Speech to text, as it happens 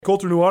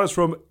Colter Nuanez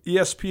from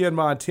ESPN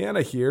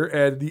Montana here,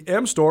 and the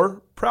M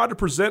Store, proud to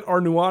present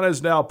our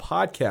Nuanez Now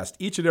podcast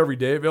each and every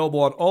day, available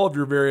on all of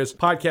your various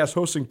podcast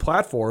hosting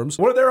platforms.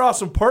 One of their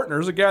awesome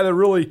partners, a guy that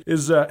really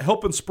is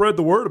helping spread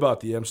the word about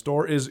the M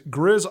Store, is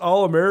Grizz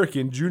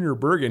All-American Junior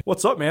Bergen.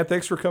 What's up, man?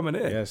 Thanks for coming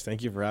in. Yes,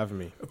 thank you for having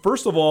me.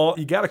 First of all,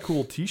 you got a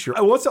cool t-shirt.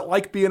 What's it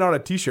like being on a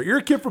t-shirt? You're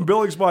a kid from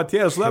Billings,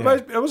 Montana, so that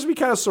must be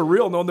kind of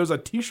surreal knowing there's a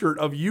t-shirt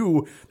of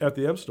you at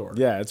the M Store.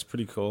 Yeah, it's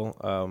pretty cool.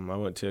 I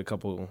went to a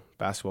couple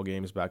basketball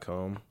games back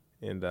home,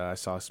 and I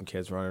saw some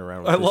kids running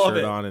around with the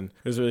shirt on, and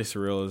it was really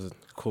surreal. It was a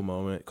cool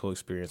moment, cool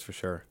experience for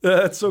sure.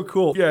 That's so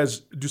cool. You guys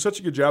do such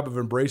a good job of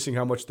embracing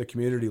how much the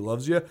community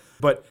loves you.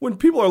 But when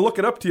people are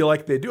looking up to you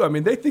like they do,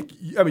 they think,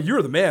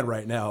 you're the man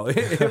right now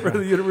for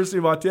the University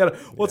of Montana.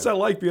 What's that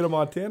like being a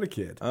Montana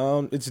kid?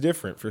 It's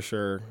different for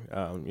sure.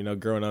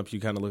 Growing up, you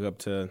kind of look up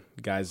to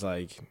guys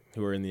like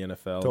who are in the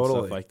NFL and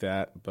stuff like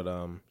that. But,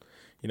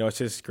 it's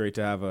just great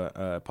to have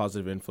a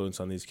positive influence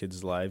on these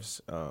kids' lives.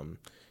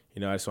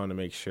 I just want to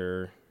make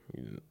sure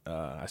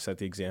I set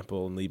the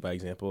example and lead by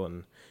example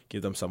and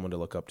give them someone to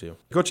look up to.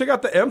 Go check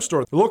out the M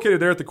Store. They're located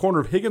there at the corner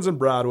of Higgins and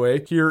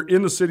Broadway here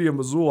in the city of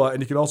Missoula,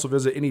 and you can also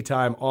visit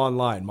anytime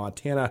online,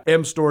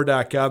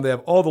 montanamstore.com. They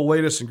have all the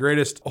latest and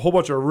greatest, a whole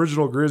bunch of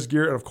original Grizz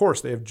gear, and of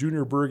course, they have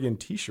Junior Bergen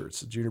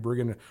t-shirts. Junior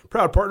Bergen,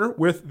 proud partner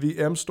with the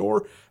M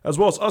Store, as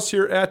well as us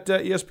here at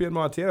ESPN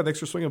Montana. Thanks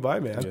for swinging by,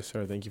 man. Yes,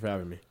 sir. Thank you for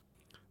having me.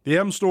 The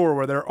M Store,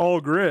 where they're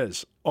all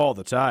Grizz all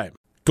the time.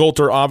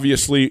 Colter,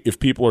 obviously, if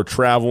people are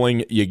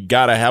traveling, you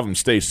got to have them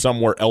stay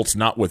somewhere else,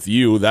 not with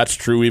you. That's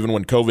true even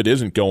when COVID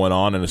isn't going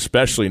on, and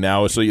especially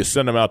now. So you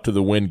send them out to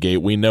the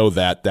Wingate. We know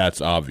that.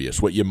 That's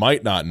obvious. What you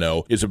might not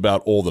know is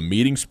about all the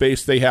meeting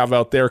space they have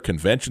out there,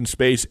 convention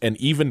space, and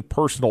even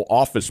personal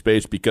office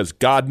space, because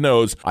God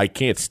knows I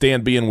can't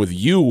stand being with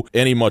you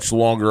any much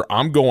longer.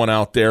 I'm going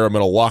out there. I'm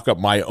going to lock up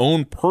my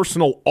own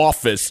personal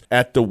office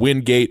at the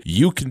Wingate.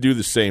 You can do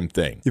the same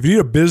thing. If you need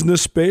a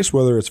business space,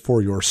 whether it's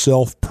for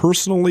yourself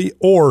personally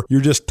or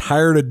you're just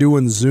tired of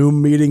doing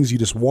Zoom meetings, you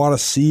just want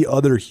to see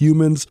other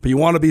humans, but you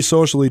want to be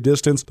socially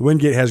distanced, the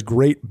Wingate has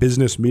great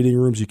business meeting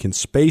rooms. You can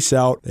space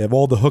out. They have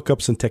all the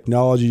hookups and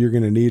technology you're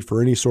going to need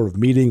for any sort of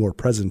meeting or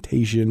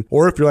presentation.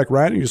 Or if you're like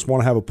Ryan, you just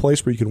want to have a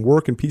place where you can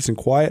work in peace and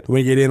quiet, the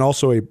Wingate Inn,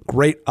 also a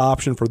great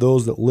option for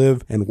those that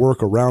live and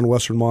work around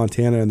Western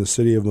Montana and the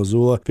city of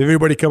Missoula. If you have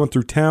anybody coming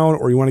through town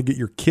or you want to get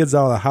your kids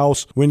out of the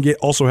house, Wingate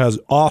also has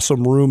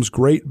awesome rooms,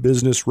 great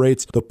business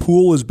rates. The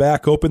pool is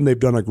back open. They've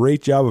done a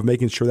great job of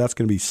making sure that's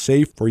going to be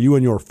safe for you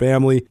and your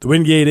family. The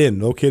Wingate Inn,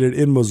 located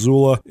in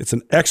Missoula. It's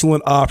an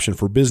excellent option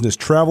for business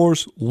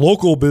travelers,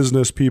 local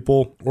business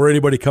people, or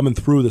anybody coming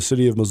through the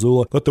city of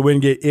Missoula. Let the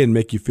Wingate Inn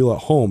make you feel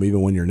at home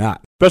even when you're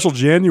not. Special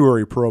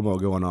January promo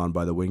going on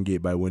by the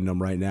Wingate by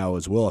Wyndham right now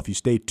as well. If you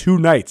stay 2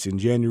 nights in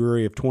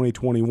January of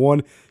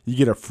 2021, you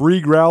get a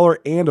free growler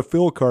and a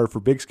fill card for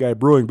Big Sky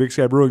Brewing. Big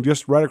Sky Brewing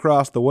just right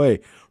across the way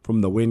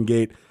from the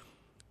Wingate.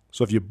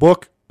 So if you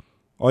book,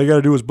 all you got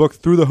to do is book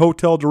through the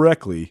hotel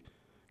directly.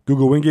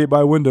 Google Wingate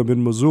by Wyndham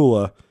in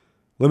Missoula.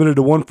 Limited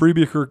to 1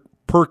 freebie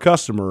per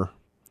customer,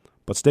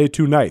 but stay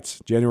 2 nights.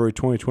 January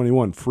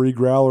 2021, free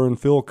growler and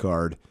fill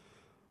card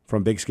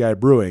from Big Sky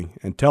Brewing.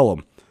 And tell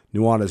them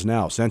Nuanez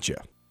Now sent you.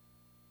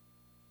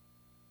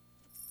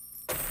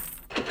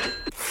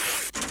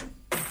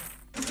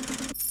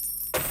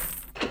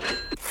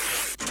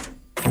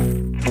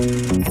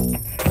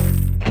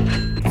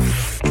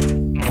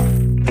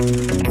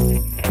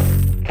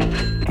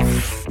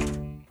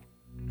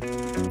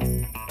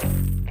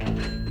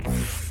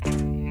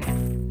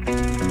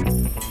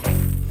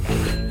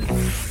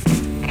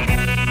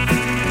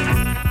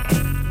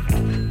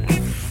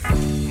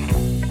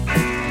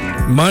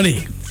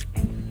 Money.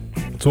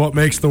 It's what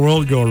makes the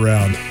world go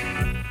around.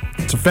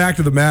 It's a fact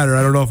of the matter.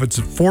 I don't know if it's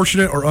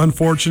fortunate or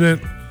unfortunate,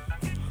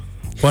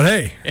 but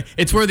hey.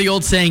 It's where the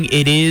old saying,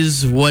 it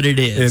is what it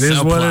is. It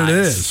is what it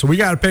is. So we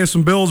got to pay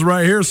some bills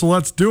right here, so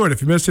let's do it.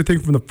 If you missed anything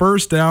from the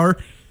first hour,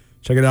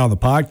 check it out on the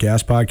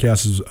podcast.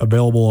 Podcast is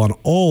available on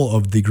all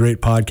of the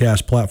great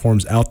podcast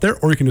platforms out there,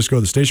 or you can just go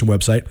to the station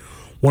website,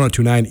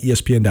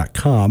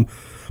 1029ESPN.com.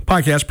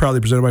 Podcast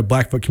proudly presented by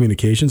Blackfoot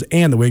Communications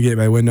and the Wingate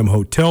by Wyndham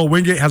Hotel.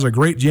 Wingate has a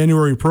great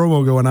January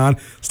promo going on.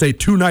 Stay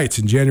 2 nights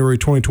in January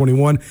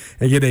 2021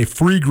 and get a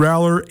free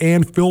growler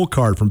and fill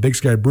card from Big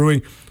Sky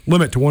Brewing.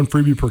 Limit to 1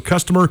 freebie per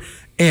customer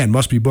and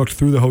must be booked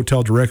through the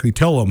hotel directly.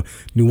 Tell them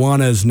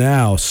Nuanez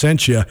Now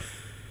sent you.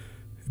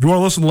 If you want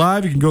to listen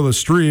live, you can go to the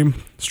stream.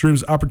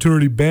 Stream's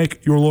Opportunity Bank,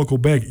 your local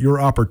bank, your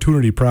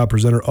opportunity, proud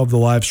presenter of the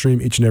live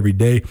stream each and every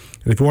day.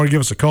 And if you want to give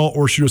us a call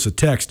or shoot us a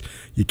text,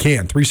 you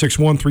can.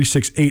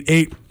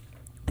 361-3688.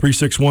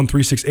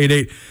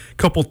 361-3688.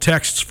 Couple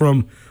texts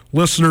from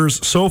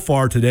listeners so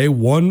far today.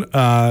 One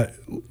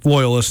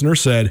loyal listener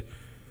said,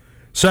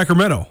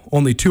 Sacramento,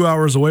 only 2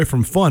 hours away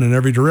from fun in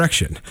every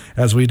direction,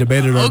 as we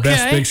debated our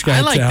best Big Sky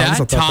I like towns.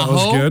 That. I thought that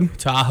was good.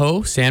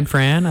 Tahoe, San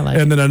Fran, I like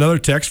it. And then another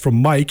text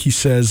from Mike. He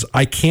says,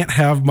 I can't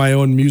have my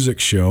own music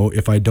show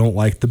if I don't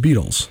like the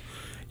Beatles.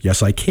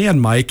 Yes, I can,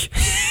 Mike.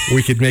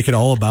 We could make it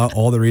all about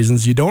all the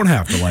reasons you don't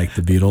have to like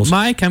the Beatles.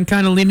 Mike, I'm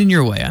kind of leaning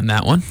your way on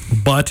that one.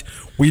 But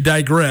we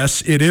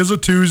digress. It is a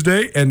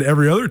Tuesday, and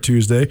every other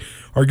Tuesday,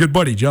 our good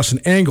buddy Justin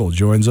Angle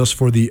joins us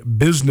for the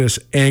Business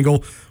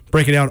Angle,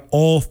 breaking down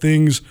all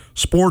things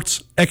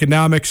sports,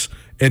 economics,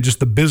 and just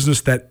the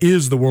business that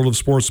is the world of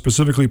sports,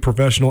 specifically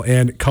professional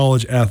and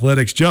college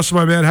athletics. Justin,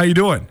 my man, how you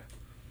doing?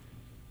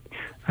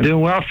 I'm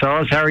doing well,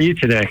 fellas. How are you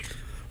today?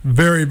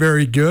 Very,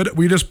 very good.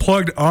 We just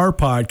plugged our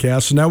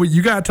podcast, so now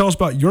you got to tell us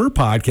about your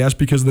podcast,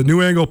 because the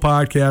New Angle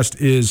podcast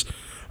is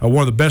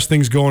one of the best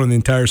things going in the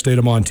entire state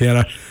of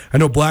Montana. I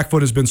know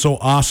Blackfoot has been so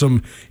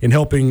awesome in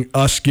helping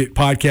us get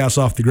podcasts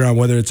off the ground,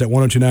 whether it's at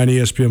 102.9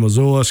 ESPN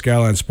Missoula,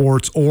 Skyline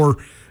Sports, or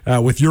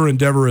with your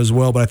endeavor as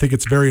well. But I think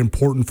it's very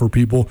important for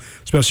people,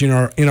 especially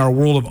in our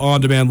world of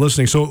on-demand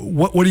listening. So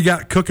what do you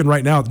got cooking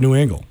right now at the New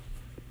Angle?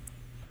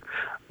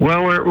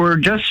 Well, we're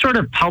just sort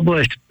of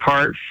published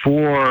part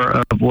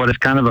 4 of what is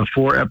kind of a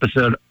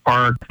 4-episode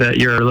arc that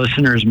your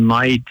listeners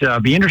might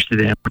be interested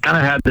in. We kind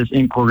of had this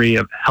inquiry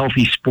of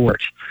healthy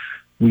sports.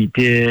 We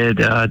did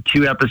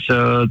 2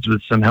 episodes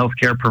with some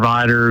healthcare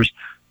providers,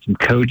 some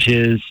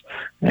coaches,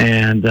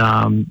 and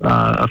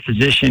a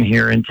physician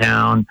here in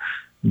town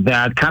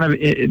that kind of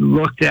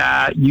looked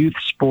at youth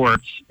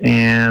sports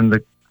and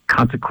the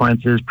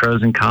consequences,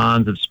 pros and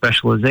cons of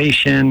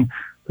specialization,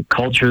 the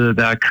culture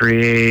that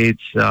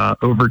creates,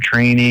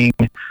 overtraining,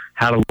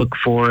 how to look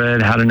for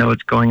it, how to know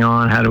what's going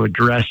on, how to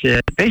address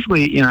it.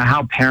 Basically,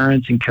 how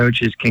parents and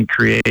coaches can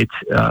create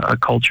a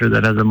culture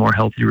that has a more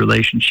healthy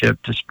relationship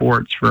to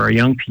sports for our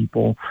young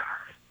people.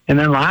 And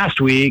then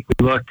last week,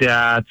 we looked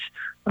at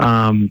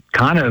kind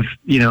of,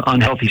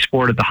 unhealthy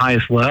sport at the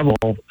highest level.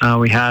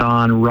 We had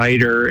on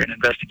writer and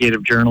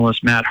investigative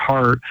journalist Matt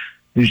Hart,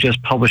 who's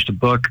just published a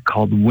book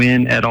called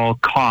Win at All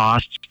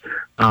Costs,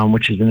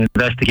 which is an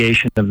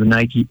investigation of the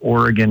Nike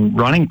Oregon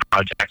running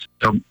project.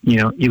 So,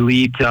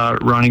 elite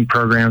running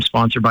program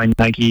sponsored by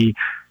Nike,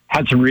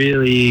 had some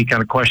really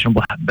kind of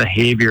questionable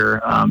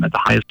behavior at the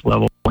highest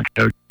level. The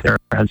coach there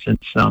has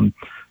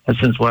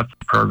since left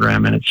the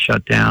program, and it's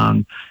shut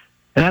down.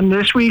 And then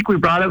this week we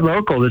brought it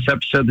local. This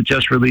episode that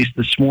just released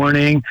this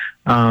morning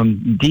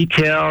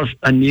details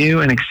a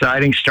new and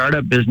exciting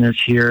startup business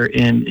here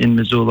in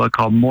Missoula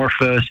called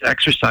Morphos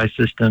Exercise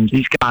Systems.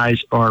 These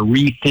guys are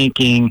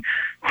rethinking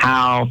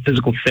how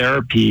physical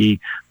therapy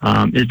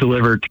is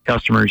delivered to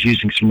customers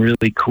using some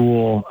really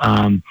cool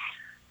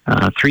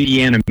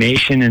 3D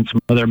animation and some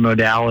other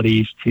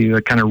modalities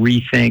to kind of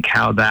rethink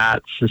how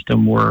that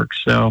system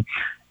works. So,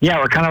 yeah,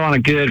 we're kind of on a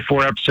good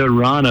 4-episode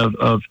run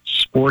of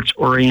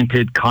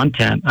sports-oriented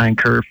content. I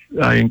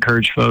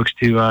encourage folks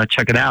to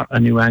check it out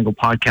at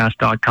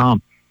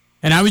newanglepodcast.com.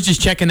 And I was just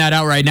checking that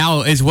out right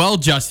now as well,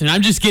 Justin.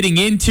 I'm just getting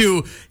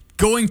into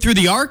going through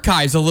the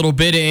archives a little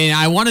bit, and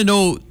I want to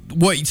know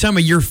what some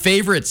of your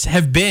favorites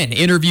have been.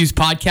 Interviews,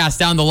 podcasts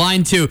down the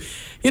line, too.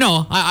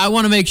 I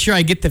want to make sure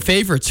I get the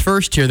favorites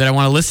first here that I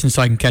want to listen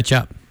so I can catch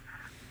up.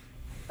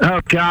 Oh,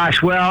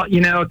 gosh. Well,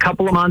 a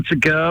couple of months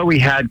ago, we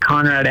had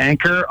Conrad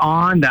Anker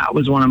on. That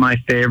was one of my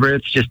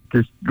favorites. Just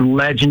this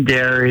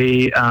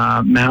legendary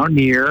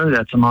mountaineer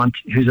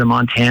who's a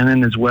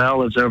Montanan as well,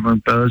 lives over in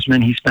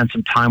Bozeman. He spent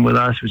some time with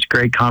us. It was a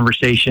great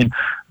conversation,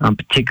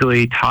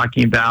 particularly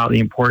talking about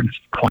the importance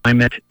of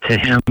climate to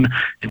him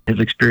and his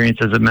experience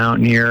as a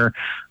mountaineer.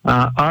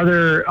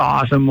 Other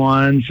awesome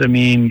ones,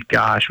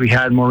 we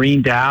had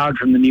Maureen Dowd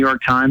from the New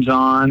York Times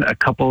on a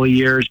couple of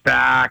years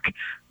back.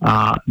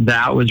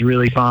 That was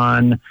really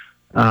fun.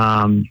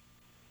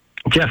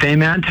 Jeff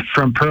Ament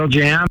from Pearl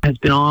Jam has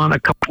been on a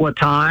couple of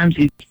times.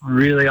 He's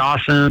really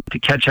awesome to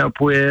catch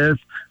up with.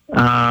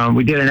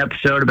 We did an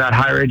episode about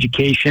higher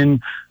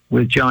education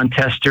with John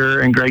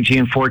Tester and Greg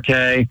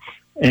Gianforte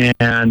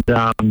and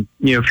a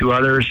few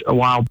others a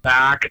while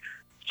back.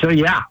 So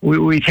yeah,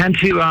 we tend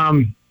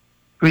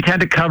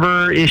to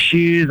cover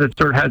issues that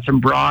sort of had some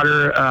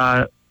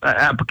broader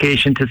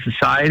application to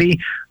society.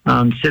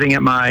 Sitting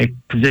at my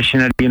position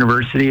at a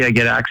university, I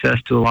get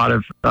access to a lot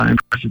of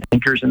impressive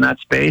thinkers in that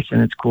space,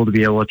 and it's cool to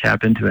be able to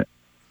tap into it.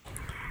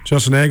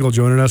 Justin Angle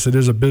joining us. It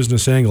is a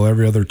Business Angle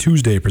every other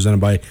Tuesday, presented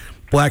by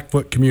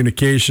Blackfoot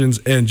Communications.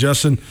 And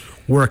Justin,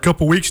 we're a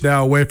couple weeks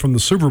now away from the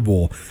Super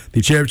Bowl.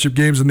 The championship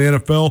games in the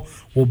NFL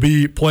will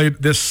be played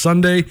this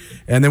Sunday,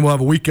 and then we'll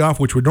have a week off,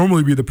 which would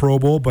normally be the Pro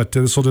Bowl, but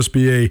this will just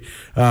be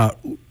a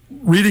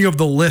reading of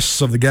the lists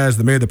of the guys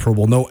that made the Pro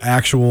Bowl. No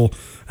actual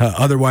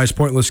otherwise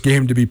pointless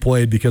game to be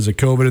played because of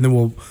COVID, and then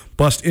we'll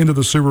bust into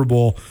the Super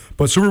Bowl.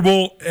 But Super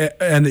Bowl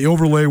and the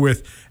overlay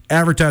with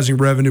advertising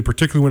revenue,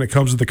 particularly when it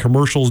comes to the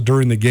commercials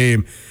during the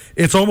game,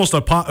 it's almost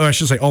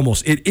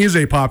it is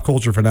a pop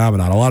culture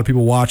phenomenon. A lot of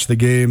people watch the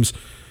games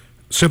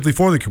simply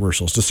for the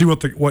commercials, to see what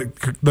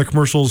the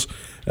commercials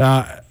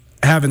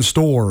have in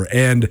store,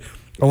 and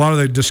a lot of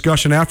the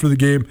discussion after the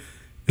game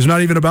is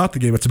not even about the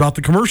game. It's about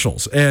the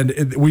commercials.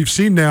 And we've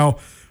seen now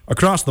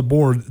across the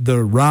board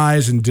the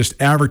rise in just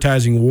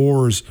advertising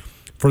wars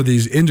for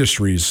these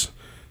industries: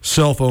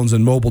 cell phones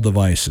and mobile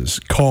devices,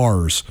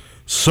 cars,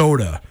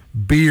 soda,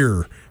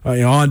 beer,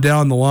 on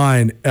down the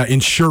line,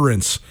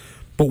 insurance.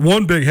 But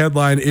one big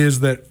headline is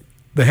that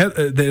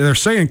they're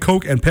saying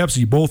Coke and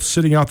Pepsi both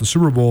sitting out the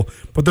Super Bowl,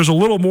 but there's a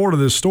little more to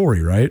this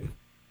story, right?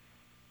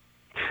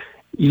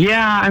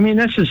 Yeah, I mean,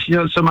 this is,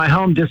 so my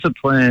home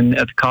discipline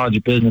at the College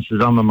of Business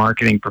is I'm a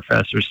marketing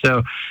professor.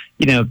 So,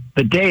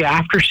 the day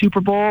after Super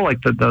Bowl,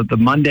 like the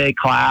Monday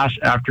class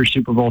after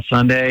Super Bowl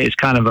Sunday is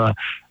kind of a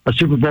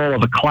Super Bowl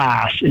of a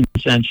class in the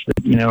sense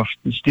that,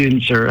 the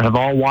students have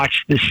all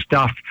watched this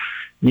stuff.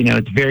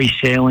 It's very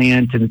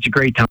salient, and it's a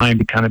great time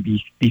to kind of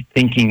be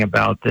thinking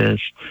about this.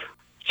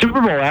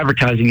 Super Bowl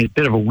advertising is a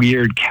bit of a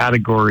weird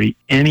category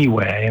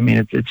anyway. I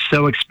mean, it's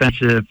so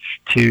expensive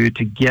to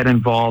get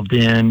involved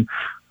in.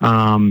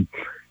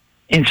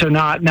 And so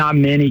not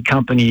many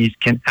companies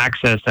can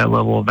access that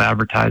level of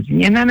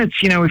advertising. And then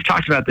it's, we've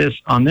talked about this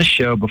on this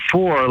show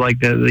before, like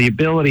the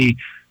ability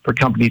for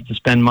companies to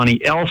spend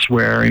money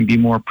elsewhere and be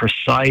more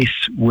precise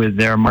with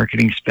their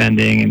marketing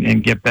spending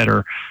and get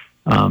better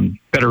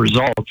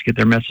results, get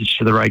their message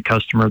to the right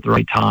customer at the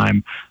right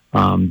time,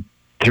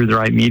 through the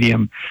right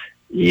medium.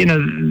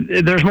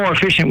 There's more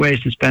efficient ways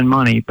to spend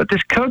money. But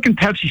this Coke and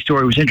Pepsi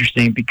story was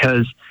interesting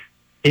because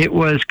it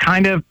was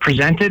kind of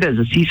presented as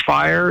a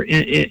ceasefire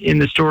in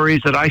the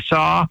stories that I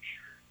saw,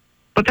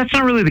 but that's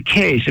not really the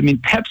case. I mean,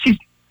 Pepsi,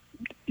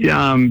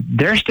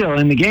 they're still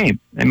in the game.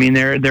 I mean,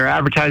 they're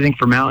advertising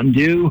for Mountain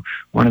Dew,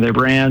 one of their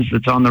brands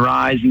that's on the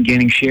rise and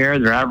gaining share.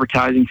 They're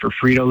advertising for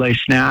Frito-Lay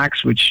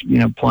snacks, which,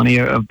 plenty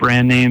of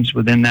brand names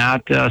within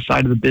that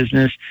side of the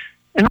business,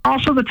 and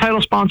also the title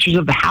sponsors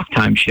of the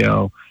halftime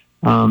show.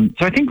 So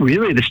I think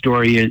really the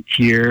story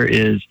here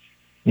is,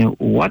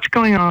 what's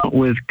going on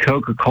with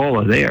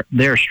Coca-Cola?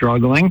 They're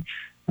struggling.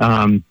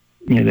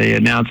 They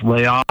announced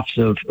layoffs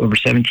of over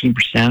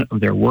 17% of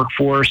their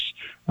workforce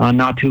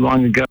not too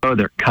long ago.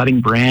 They're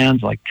cutting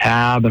brands like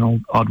Tab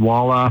and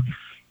Odwalla.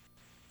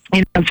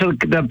 And so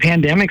the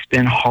pandemic's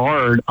been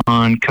hard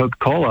on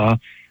Coca-Cola.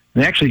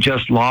 They actually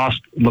just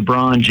lost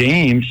LeBron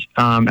James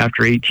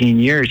after 18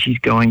 years. He's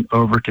going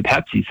over to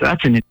Pepsi. So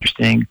that's an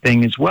interesting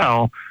thing as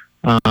well.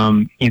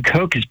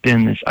 Coke has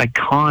been this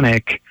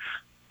iconic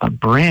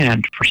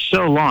brand for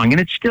so long, and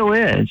it still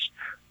is.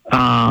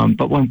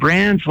 But when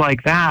brands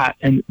like that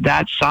and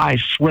that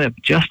size slip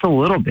just a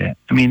little bit,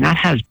 I mean, that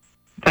has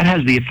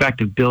the effect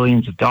of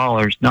billions of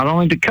dollars, not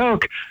only to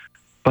Coke,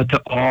 but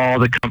to all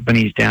the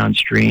companies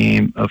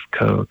downstream of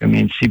Coke. I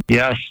mean,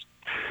 CBS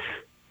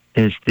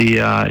is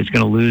going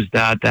to lose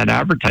that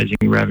advertising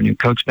revenue.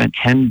 Coke spent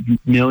 $10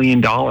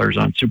 million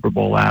on Super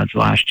Bowl ads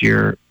last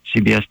year.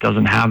 CBS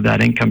doesn't have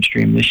that income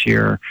stream this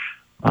year.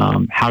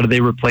 How do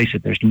they replace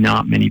it? There's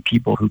not many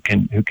people who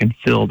can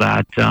fill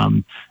that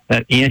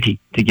ante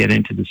to get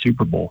into the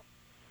Super Bowl.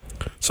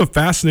 It's a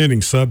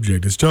fascinating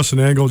subject. It's Justin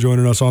Angle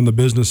joining us on the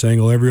Business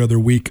Angle every other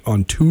week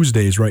on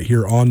Tuesdays right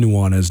here on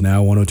Nuanez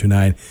Now,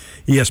 102.9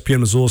 ESPN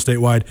Missoula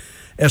statewide,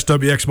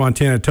 SWX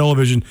Montana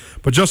Television.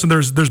 But Justin,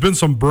 there's been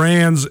some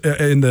brands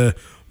in the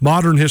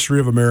modern history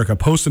of America,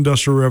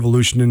 post-industrial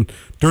revolution, and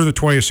during the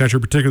 20th century,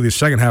 particularly the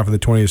second half of the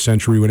 20th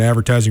century, when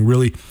advertising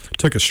really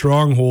took a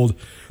stronghold,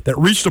 that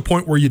reached a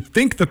point where you'd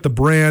think that the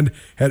brand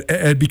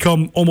had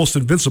become almost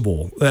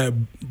invincible,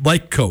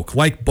 like Coke,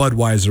 like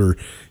Budweiser.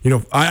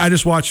 I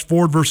just watched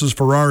Ford versus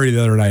Ferrari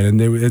the other night, and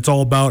it's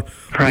all about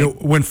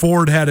when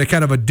Ford had a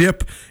kind of a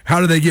dip, how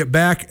do they get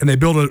back? And they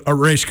built a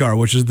race car,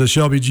 which is the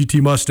Shelby GT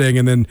Mustang,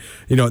 and then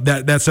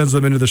that sends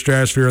them into the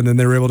stratosphere, and then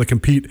they were able to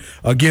compete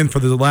again for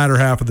the latter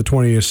half of the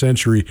 20th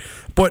century.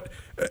 But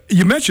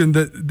you mentioned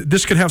that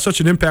this could have such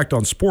an impact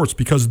on sports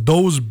because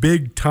those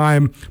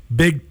big-time,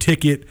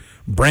 big-ticket,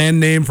 brand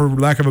name, for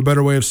lack of a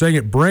better way of saying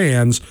it,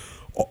 brands,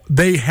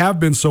 they have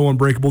been so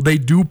unbreakable. They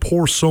do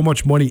pour so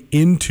much money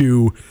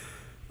into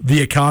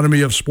the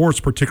economy of sports,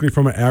 particularly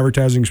from an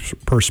advertising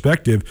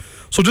perspective.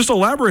 So just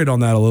elaborate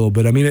on that a little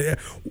bit. I mean,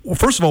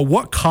 first of all,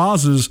 what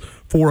causes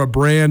for a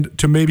brand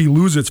to maybe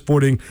lose its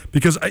footing?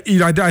 Because I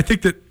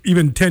think that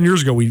even 10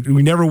 years ago, we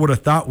never would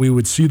have thought we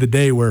would see the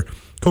day where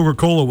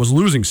Coca-Cola was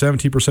losing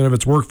 17% of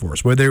its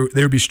workforce, where they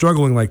would be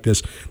struggling like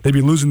this. They'd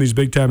be losing these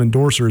big-time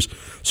endorsers.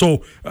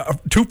 So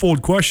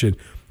twofold question.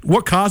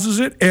 What causes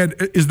it? And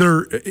is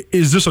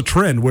this a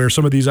trend where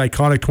some of these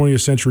iconic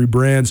 20th century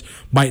brands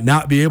might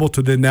not be able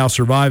to then now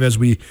survive as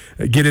we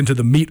get into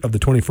the meat of the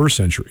 21st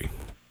century?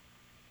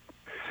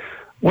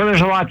 Well,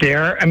 there's a lot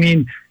there. I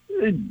mean,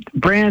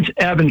 brands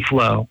ebb and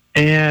flow.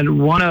 And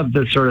one of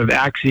the sort of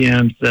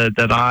axioms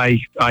that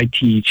I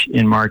teach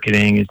in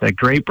marketing is that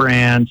great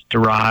brands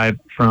derive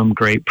from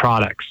great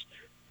products.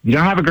 If you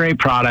don't have a great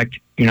product,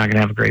 you're not going to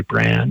have a great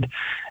brand.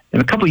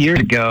 And a couple of years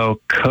ago,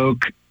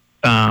 Coke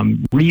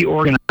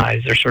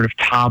reorganized their sort of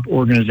top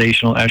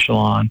organizational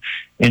echelon.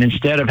 And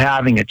instead of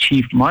having a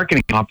chief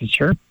marketing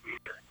officer,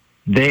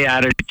 they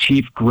added a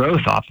chief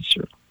growth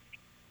officer.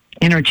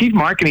 And our chief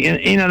marketing,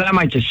 that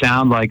might just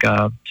sound like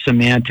a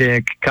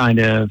semantic kind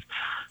of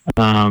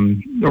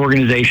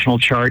organizational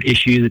chart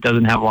issue that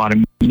doesn't have a lot of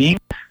meaning.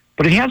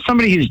 But if you have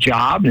somebody whose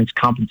job and its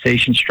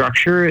compensation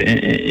structure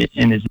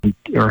and his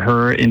or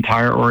her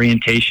entire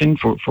orientation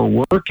for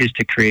work is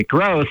to create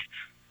growth,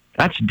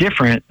 That's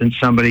different than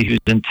somebody whose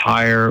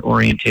entire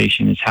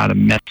orientation is how to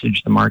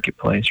message the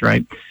marketplace,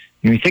 right?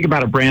 When you think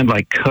about a brand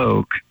like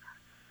Coke,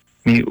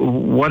 I mean,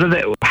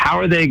 how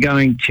are they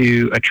going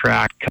to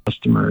attract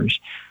customers?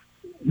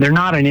 They're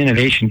not an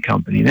innovation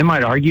company. They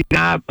might argue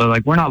that, but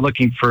like, we're not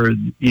looking for,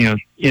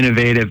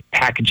 innovative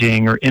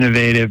packaging or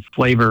innovative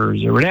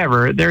flavors or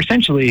whatever. They're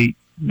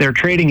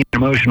trading an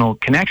emotional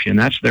connection.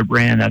 That's their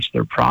brand. That's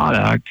their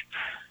product.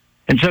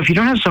 And so if you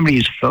don't have somebody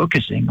who's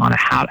focusing on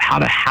how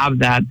to have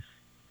that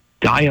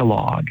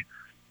dialogue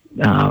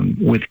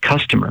with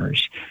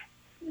customers,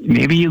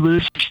 maybe you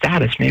lose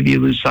status, maybe you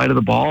lose sight of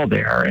the ball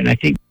there. And I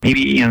think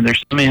maybe,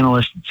 there's some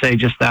analysts that say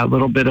just that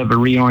little bit of a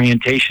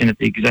reorientation at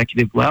the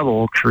executive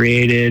level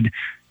created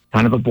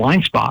kind of a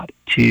blind spot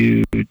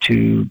to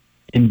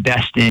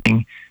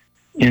investing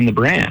in the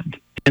brand.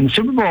 And the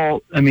Super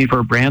Bowl, I mean, for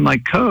a brand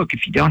like Coke,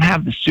 if you don't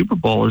have the Super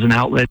Bowl as an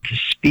outlet to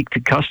speak to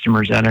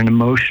customers at an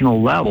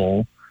emotional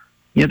level,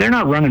 they're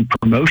not running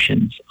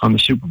promotions on the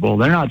Super Bowl.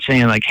 They're not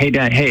saying like, hey,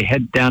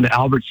 head down to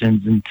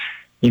Albertsons and,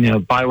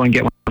 buy one,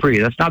 get one free.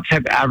 That's not the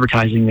type of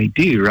advertising they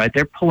do, right?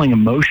 They're pulling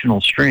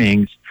emotional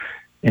strings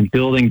and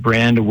building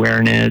brand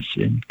awareness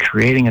and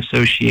creating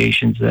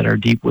associations that are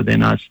deep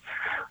within us.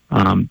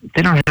 If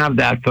they don't have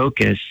that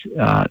focus,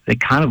 they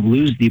kind of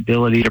lose the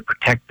ability to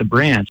protect the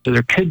brand. So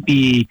there could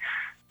be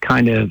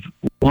kind of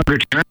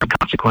longer-term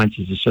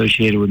consequences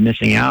associated with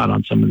missing out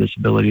on some of this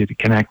ability to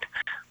connect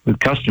with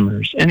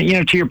customers. And,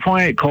 to your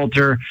point,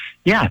 Colter,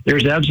 yeah,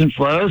 there's ebbs and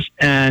flows.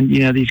 And,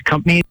 these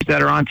companies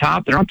that are on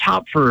top, they're on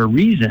top for a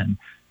reason.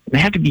 They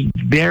have to be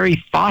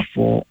very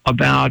thoughtful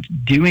about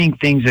doing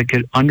things that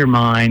could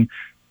undermine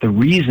the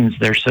reasons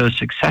they're so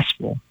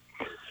successful,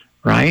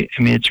 right?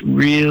 I mean,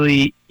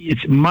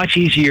 it's much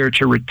easier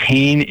to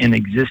retain an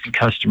existing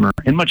customer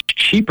and much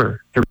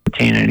cheaper to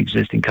retain an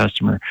existing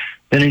customer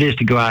than it is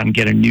to go out and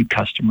get a new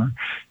customer.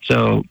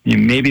 So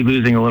maybe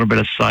losing a little bit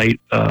of sight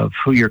of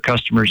who your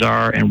customers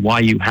are and why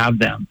you have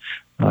them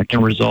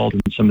can result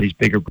in some of these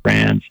bigger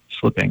brands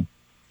slipping.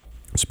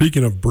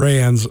 Speaking of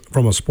brands,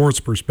 from a sports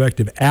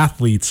perspective,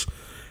 athletes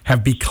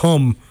have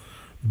become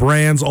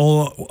brands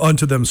all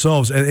unto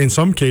themselves, and in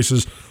some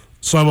cases,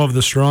 some of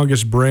the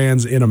strongest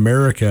brands in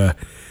America.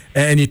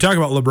 And you talk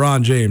about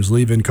LeBron James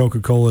leaving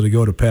Coca-Cola to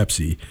go to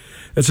Pepsi.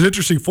 It's an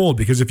interesting fold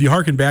because if you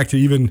harken back to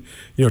even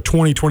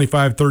 20,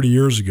 25, 30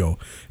 years ago,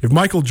 if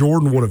Michael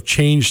Jordan would have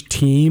changed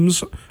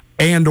teams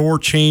and or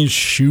changed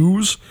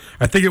shoes,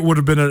 I think it would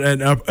have been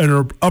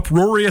an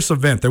uproarious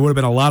event. There would have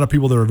been a lot of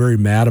people that were very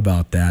mad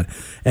about that.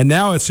 And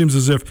now it seems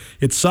as if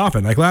it's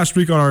softened. Like last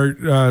week on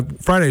our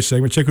Friday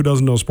segment, Chick Who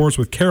Doesn't Know Sports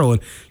with Carolyn,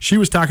 she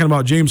was talking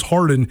about James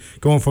Harden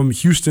going from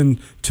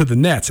Houston to the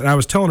Nets. And I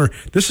was telling her,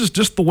 this is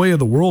just the way of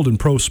the world in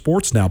pro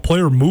sports now.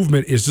 Player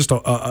movement is just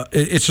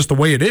it's just the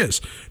way it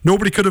is.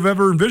 Nobody could have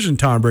ever envisioned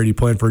Tom Brady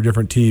playing for a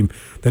different team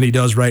than he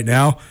does right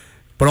now.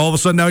 But all of a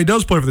sudden now he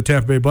does play for the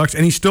Tampa Bay Bucks,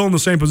 and he's still in the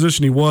same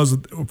position he was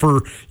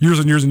for years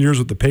and years and years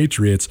with the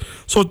Patriots.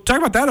 So talk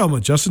about that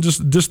element, Justin,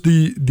 just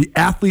the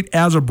athlete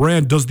as a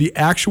brand. Does the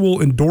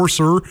actual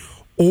endorser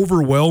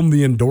overwhelm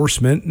the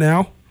endorsement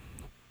now?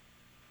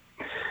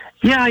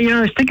 Yeah,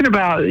 I was thinking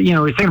about,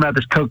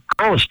 this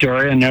Coca-Cola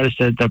story and noticed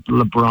that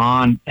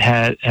LeBron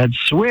had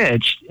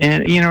switched.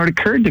 And, it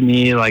occurred to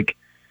me, like,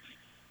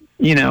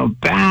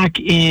 back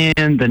in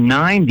the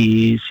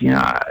 90s,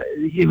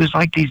 it was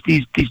like these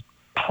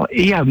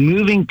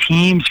moving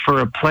teams for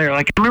a player.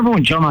 Like, I remember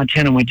when Joe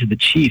Montana went to the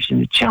Chiefs,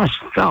 and it just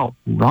felt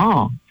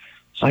wrong.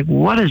 It's like,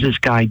 what is this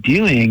guy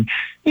doing?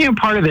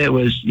 Part of it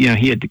was,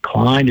 he had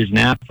declined as an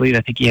athlete.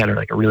 I think he had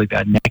a really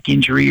bad neck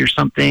injury or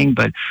something.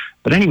 But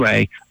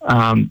anyway,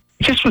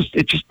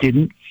 it just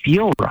didn't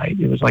feel right.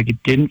 It was like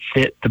it didn't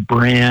fit the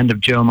brand of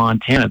Joe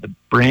Montana. The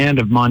brand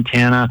of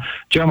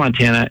Joe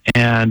Montana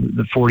and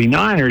the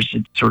 49ers,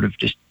 it sort of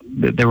just,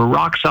 they were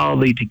rock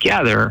solidly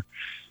together.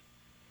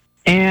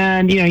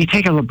 And, you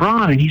take a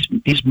LeBron, and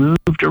he's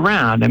moved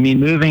around. I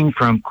mean, moving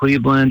from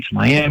Cleveland to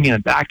Miami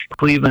and back to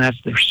Cleveland,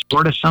 there's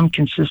sort of some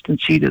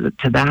consistency to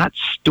that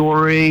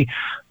story.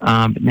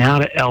 But now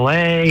to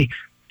L.A.,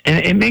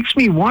 and it makes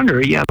me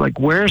wonder,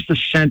 where's the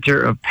center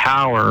of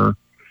power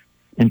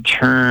in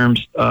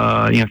terms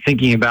of,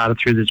 thinking about it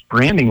through this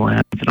branding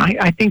lens? And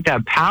I think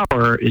that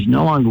power is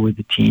no longer with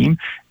the team,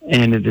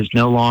 and it is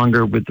no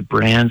longer with the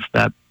brands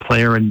that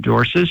player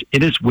endorses.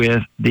 It is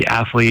with the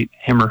athlete,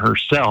 him or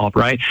herself,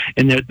 right?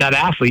 And that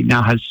athlete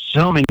now has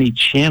so many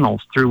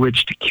channels through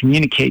which to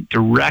communicate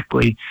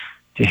directly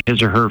to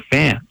his or her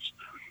fans.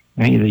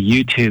 The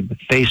YouTube, the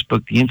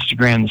Facebook, the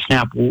Instagram, the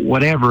Snap,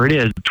 whatever it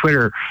is,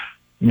 Twitter,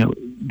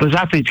 those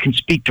athletes can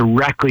speak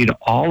directly to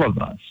all of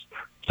us.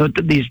 So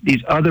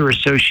these other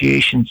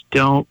associations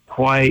don't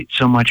quite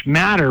so much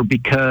matter,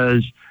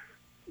 because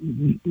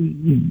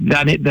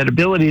that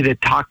ability to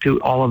talk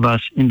to all of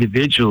us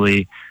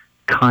individually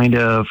kind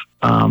of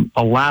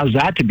allows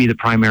that to be the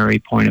primary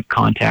point of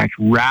contact,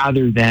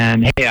 rather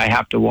than, hey, I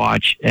have to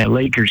watch a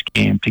Lakers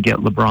game to get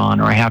LeBron,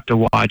 or I have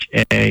to watch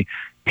a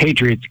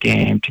Patriots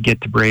game to get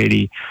to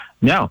Brady.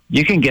 No,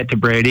 you can get to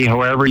Brady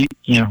however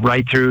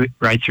right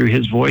through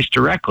his voice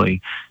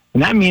directly.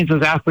 And that means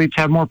those athletes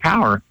have more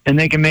power and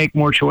they can make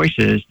more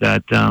choices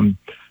that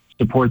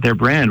support their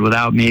brand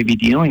without maybe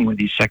dealing with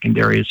these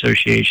secondary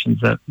associations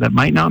that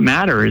might not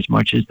matter as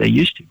much as they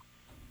used to.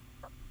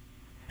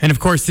 And, of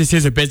course, this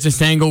is a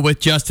business angle with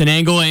Justin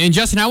Angle. And,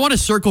 Justin, I want to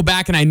circle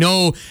back, and I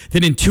know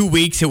that in 2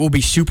 weeks it will be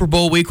Super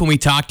Bowl week when we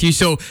talk to you.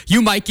 So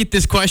you might get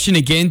this question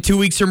again 2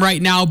 weeks from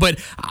right now. But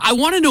I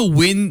want to know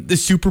when the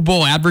Super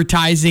Bowl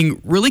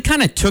advertising really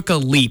kind of took a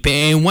leap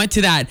and went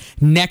to that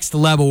next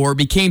level where it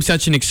became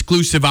such an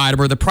exclusive item,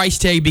 where the price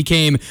tag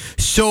became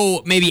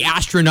so maybe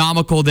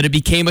astronomical that it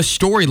became a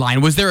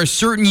storyline. Was there a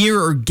certain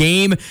year or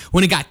game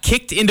when it got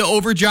kicked into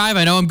overdrive?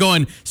 I know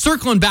I'm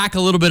circling back a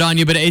little bit on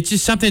you, but it's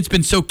just something that's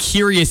been so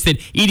curious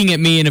that eating at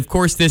me, and of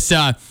course this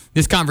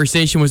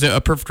conversation was a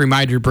perfect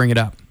reminder to bring it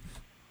up.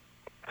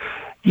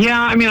 Yeah,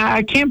 I mean,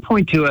 I can't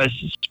point to a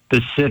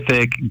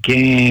specific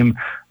game.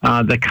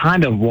 The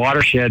kind of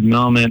watershed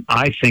moment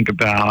I think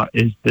about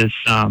is this.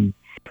 Oh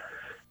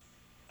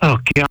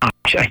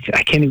gosh,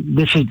 I can't.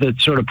 This is the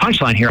sort of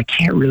punchline here. I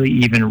can't really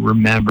even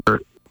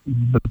remember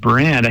the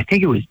brand. I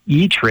think it was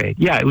E-Trade.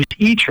 Yeah, it was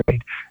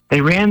E-Trade.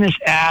 They ran this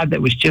ad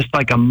that was just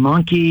like a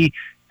monkey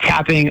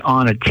tapping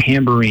on a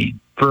tambourine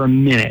for a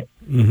minute.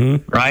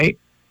 Mm-hmm. Right?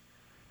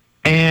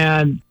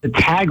 And the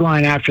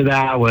tagline after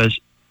that was,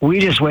 "We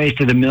just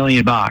wasted $1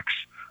 million.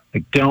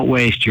 Like, don't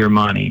waste your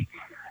money."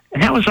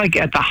 And that was like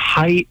at the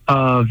height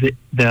of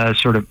the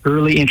sort of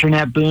early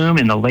internet boom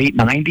in the late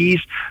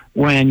 90s,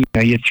 when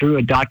you threw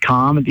a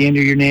 .com at the end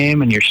of your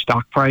name and your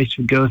stock price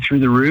would go through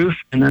the roof,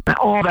 and then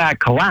all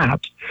that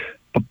collapsed.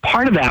 But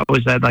part of that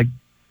was that, like,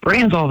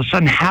 brands all of a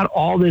sudden had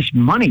all this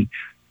money.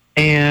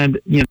 And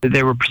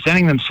they were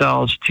presenting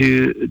themselves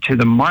to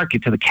the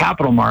market, to the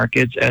capital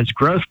markets, as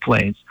growth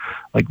plays.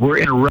 Like, we're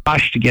in a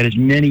rush to get as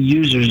many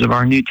users of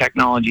our new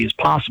technology as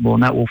possible,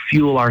 and that will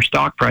fuel our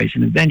stock price,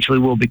 and eventually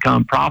we'll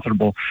become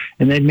profitable.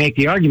 And they'd make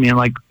the argument,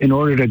 like, in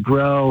order to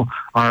grow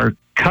our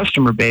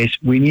customer base,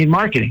 we need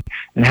marketing.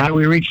 And how do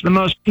we reach the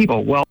most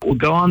people? Well, we'll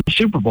go on the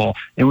Super Bowl,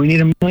 and we need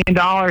 $1 million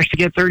to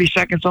get 30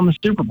 seconds on the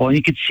Super Bowl. And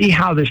you could see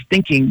how this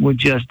thinking would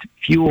just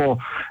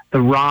fuel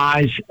the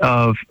rise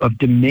of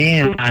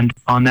demand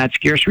on that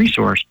scarce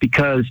resource,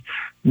 because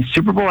the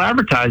Super Bowl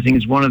advertising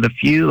is one of the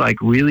few, like,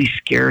 really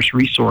scarce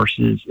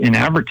resources in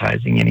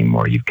advertising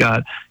anymore. You've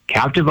got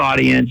captive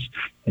audience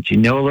that you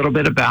know a little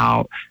bit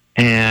about,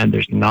 and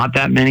there's not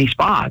that many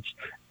spots.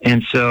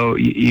 And so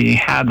you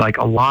had, like,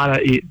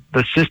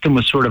 the system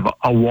was sort of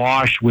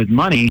awash with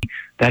money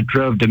that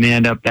drove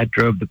demand up, that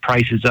drove the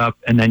prices up.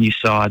 And then you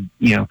saw,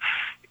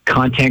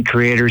 content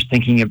creators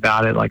thinking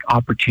about it like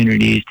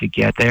opportunities to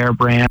get their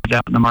brands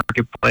out in the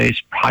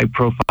marketplace, high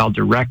profile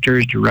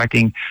directors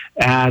directing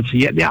ads. So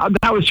yeah,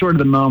 that was sort of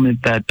the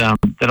moment that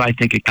I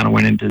think it kind of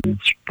went into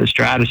the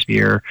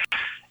stratosphere.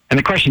 And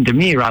the question to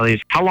me, Riley,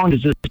 is how long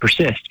does this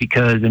persist?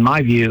 Because in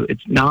my view,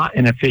 it's not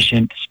an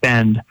efficient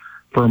spend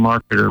for a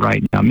marketer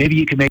right now. Maybe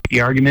you could make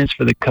the arguments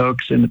for the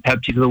Cokes and the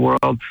Pepsis of the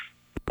world,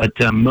 but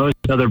most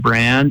other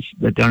brands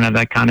that don't have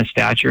that kind of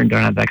stature and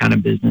don't have that kind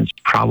of business,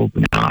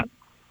 probably not.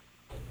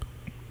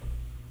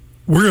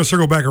 We're going to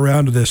circle back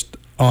around to this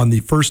on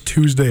the first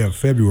Tuesday of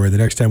February, the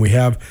next time we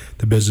have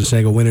the Business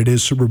Angle, when it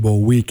is Super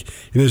Bowl week.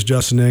 It is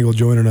Justin Angle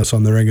joining us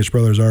on the Rangich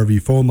Brothers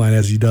RV phone line,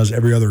 as he does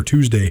every other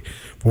Tuesday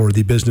for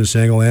the Business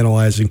Angle,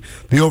 analyzing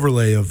the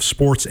overlay of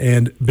sports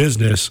and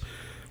business.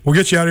 We'll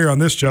get you out of here on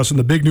this, Justin.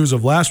 The big news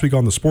of last week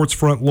on the sports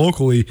front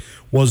locally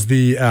was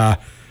the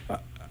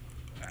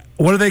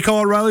what do they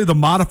call it, Riley? The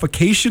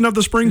modification of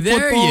the spring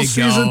football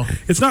season.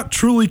 It's not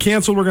truly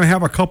canceled. We're going to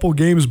have a couple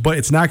games, but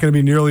it's not going to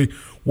be nearly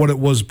what it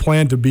was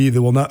planned to be. They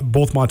will not.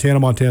 Both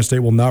Montana State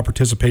will not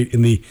participate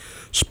in the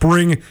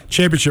spring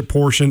championship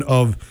portion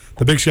of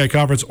the Big Sky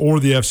Conference or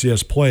the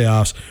FCS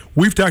playoffs.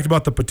 We've talked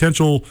about the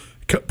potential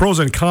pros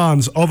and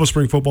cons of a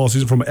spring football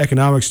season from an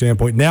economic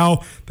standpoint.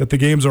 Now that the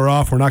games are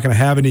off, we're not going to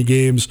have any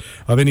games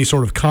of any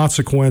sort of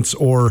consequence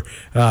or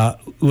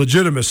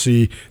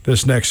legitimacy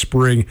this next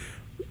spring.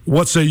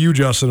 What say you,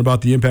 Justin,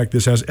 about the impact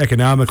this has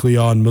economically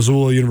on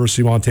Missoula,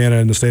 University of Montana,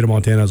 and the state of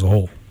Montana as a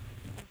whole?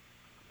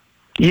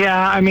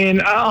 Yeah, I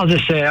mean, I'll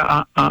just say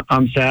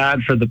I'm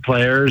sad for the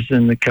players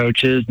and the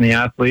coaches and the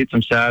athletes.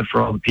 I'm sad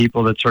for all the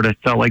people that sort of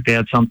felt like they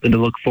had something to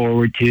look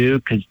forward to,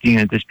 because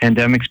this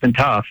pandemic's been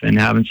tough, and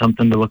having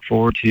something to look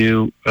forward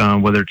to,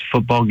 whether it's a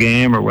football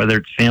game or whether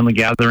it's family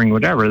gathering,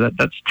 whatever,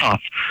 that's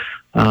tough.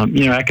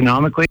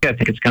 Economically, I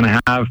think it's going to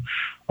have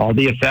all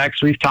the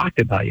effects we've talked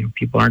about.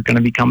 People aren't going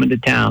to be coming to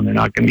town. They're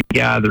not going to be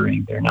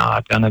gathering. They're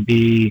not going to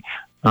be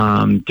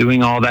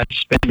doing all that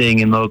spending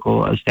in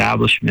local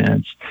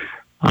establishments.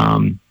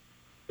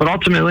 But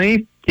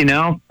ultimately,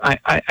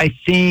 I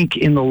think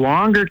in the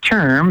longer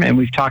term, and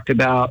we've talked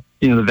about,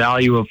 the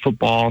value of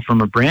football from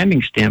a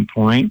branding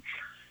standpoint,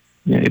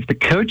 if the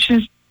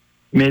coaches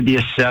made the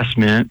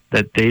assessment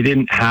that they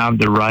didn't have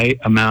the right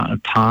amount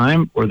of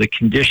time or the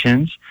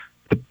conditions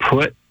to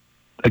put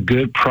a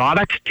good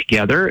product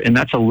together, and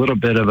that's a little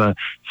bit of a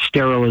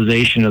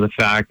sterilization of the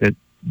fact that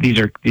these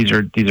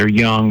are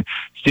young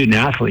student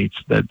athletes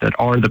that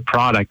are the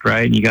product,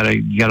 right? And you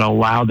gotta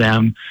allow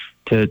them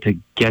to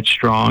get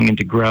strong and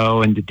to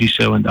grow and to do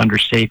so under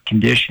safe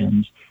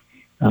conditions.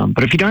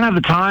 But if you don't have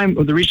the time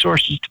or the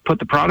resources to put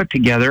the product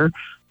together,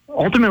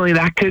 ultimately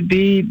that could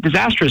be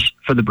disastrous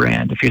for the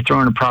brand if you're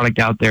throwing a product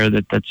out there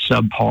that's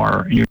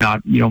subpar and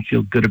you don't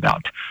feel good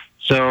about.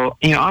 So,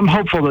 I'm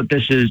hopeful that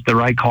this is the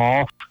right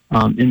call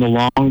in the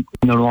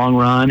long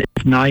run.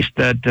 It's nice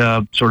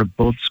that sort of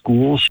both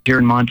schools here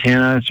in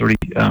Montana sort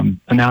of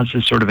announced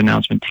this sort of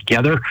announcement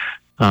together.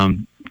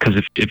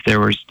 Because if there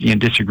was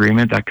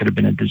disagreement, that could have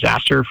been a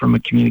disaster from a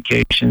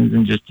communications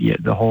and just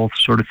the whole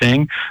sort of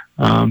thing.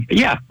 But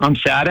yeah, I'm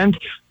saddened,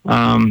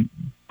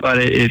 but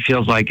it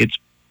feels like it's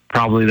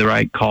probably the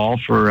right call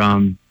for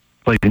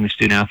placing the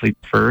student athlete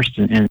first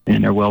and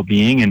their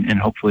well-being, and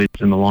hopefully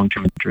it's in the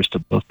long-term interest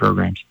of both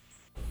programs.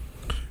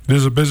 It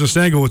is a Business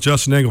Angle with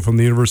Justin Angle from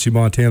the University of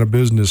Montana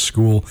Business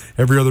School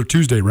every other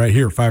Tuesday right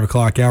here, 5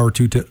 o'clock hour,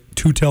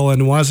 Tutel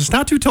and Nuanez. It's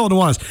not Tutel and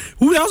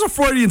Nuanez. Ooh, that was a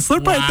Freudian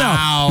slip right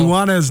now.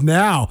 Nuanez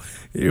Now.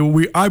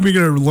 I'm going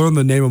to learn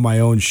the name of my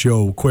own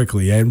show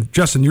quickly. And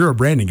Justin, you're a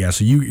branding guy,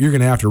 so you're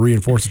going to have to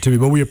reinforce it to me.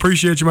 But we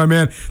appreciate you, my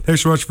man.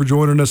 Thanks so much for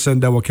joining us,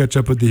 and we'll catch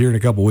up with you here in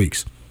a couple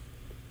weeks.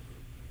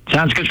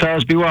 Sounds good,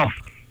 fellas. Be well.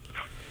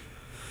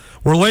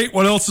 We're late.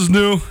 What else is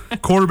new?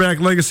 Quarterback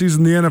legacies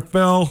in the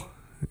NFL.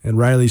 And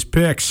Riley's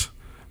picks.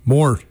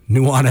 More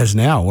Nuanez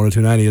Now.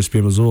 102.9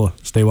 ESPN Missoula.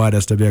 Statewide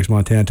SWX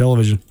Montana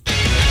Television.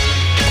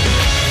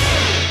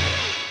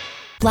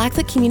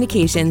 Blackfoot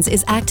Communications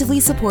is actively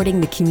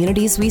supporting the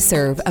communities we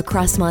serve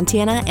across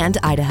Montana and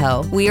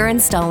Idaho. We are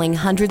installing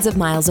hundreds of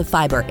miles of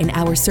fiber in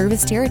our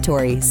service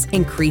territories,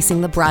 increasing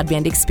the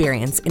broadband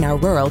experience in our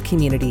rural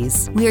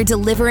communities. We are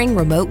delivering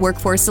remote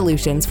workforce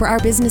solutions for our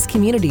business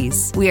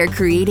communities. We are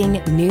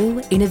creating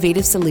new,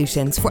 innovative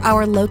solutions for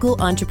our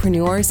local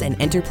entrepreneurs and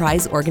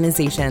enterprise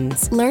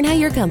organizations. Learn how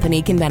your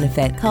company can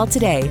benefit. Call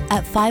today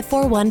at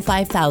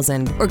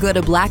 541-5000 or go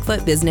to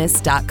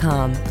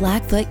blackfootbusiness.com.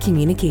 Blackfoot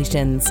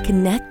Communications.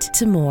 Connect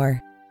to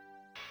more.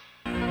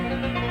 He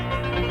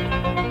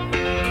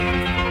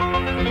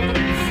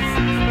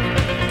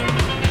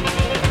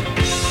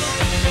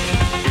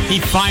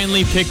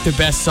finally picked the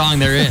best song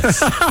there is.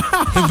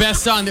 The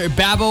best song there,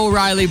 Baba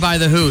O'Riley by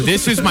The Who.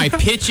 This was my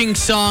pitching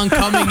song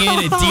coming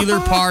in at Dealer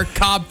Park,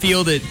 Cobb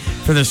Field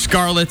for the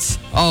Scarlets.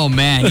 Oh,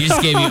 man, you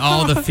just gave me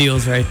all the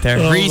feels right there.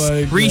 Oh,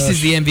 Reese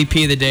is the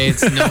MVP of the day.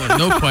 It's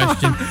no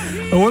question.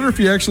 I wonder if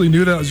he actually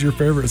knew that was your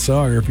favorite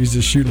song or if he's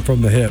just shooting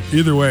from the hip.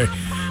 Either way,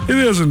 it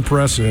is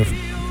impressive.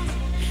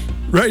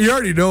 Right, you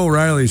already know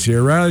Riley's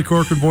here. Riley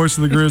Corcoran, voice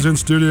of the Grizz, in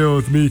studio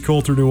with me,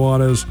 Colter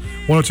Nuanez.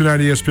 102.9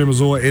 ESPN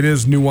Missoula. It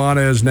is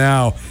Nuanez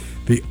Now,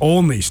 the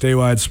only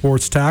statewide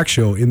sports talk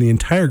show in the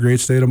entire great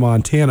state of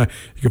Montana.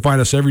 You can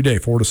find us every day,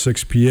 4 to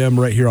 6 p.m.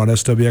 right here on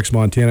SWX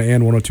Montana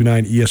and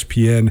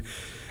 102.9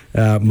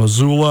 ESPN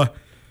Missoula.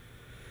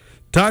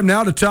 Time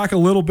now to talk a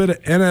little bit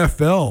of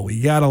NFL.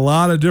 We got a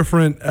lot of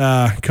different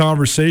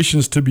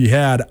conversations to be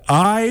had.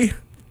 I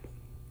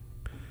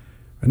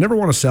never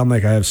want to sound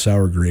like I have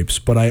sour grapes,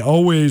 but I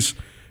always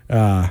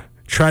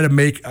try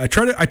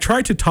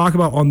to talk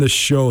about on this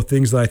show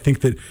things that I think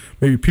that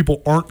maybe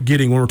people aren't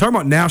getting when we're talking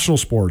about national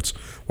sports,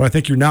 what I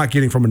think you're not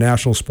getting from a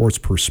national sports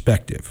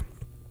perspective.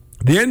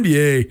 The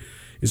NBA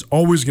is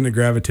always going to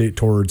gravitate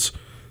towards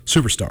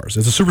superstars.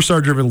 It's a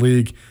superstar-driven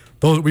league.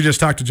 We just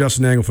talked to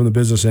Justin Angle from the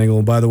Business Angle.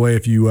 And by the way,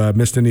 if you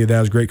missed any of that, it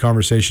was a great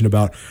conversation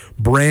about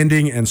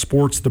branding and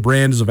sports, the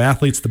brands of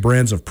athletes, the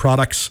brands of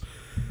products.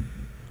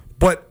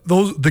 But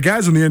the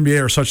guys in the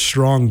NBA are such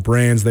strong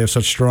brands. They have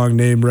such strong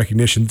name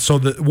recognition. So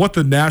what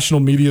the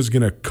national media is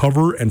going to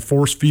cover and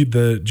force feed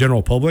the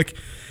general public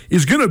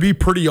is going to be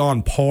pretty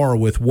on par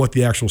with what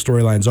the actual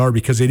storylines are,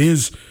 because it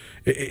is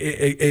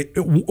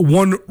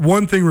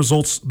one thing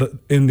results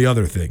in the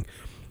other thing.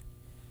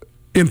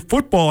 In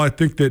football, I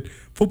think that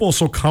football is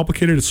so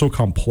complicated, it's so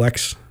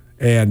complex,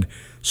 and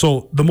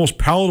so the most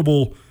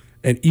palatable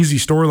and easy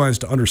storylines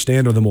to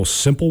understand are the most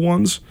simple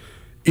ones.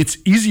 It's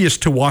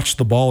easiest to watch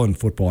the ball in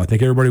football. I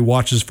think everybody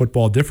watches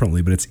football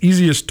differently, but it's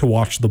easiest to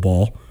watch the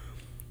ball.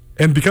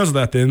 And because of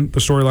that, then, the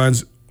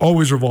storylines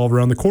always revolve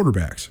around the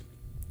quarterbacks.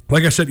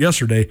 Like I said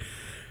yesterday,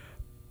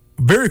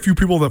 very few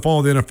people that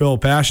follow the NFL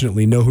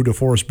passionately know who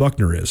DeForest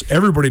Buckner is.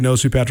 Everybody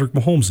knows who Patrick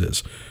Mahomes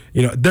is.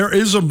 You know, there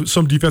is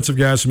some defensive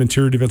guys, some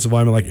interior defensive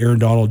linemen like Aaron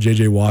Donald,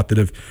 J.J. Watt that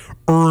have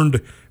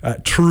earned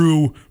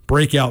true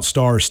breakout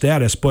star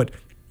status, but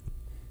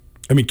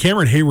I mean,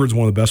 Cameron Hayward's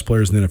one of the best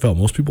players in the NFL.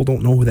 Most people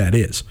don't know who that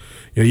is.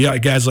 You know, you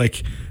got guys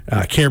like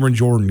Cameron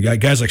Jordan,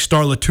 guys like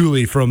Star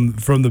Latulippe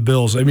from the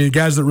Bills. I mean,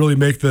 guys that really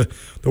make the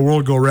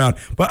world go around.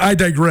 But I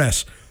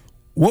digress.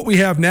 What we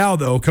have now,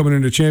 though, coming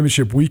into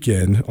championship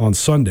weekend on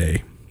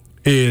Sunday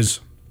is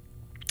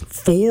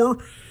 4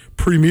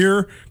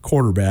 premier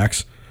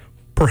quarterbacks,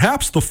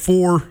 perhaps the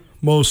 4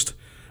 most,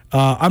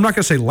 I'm not going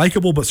to say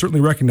likable, but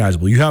certainly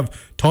recognizable. You have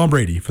Tom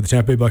Brady for the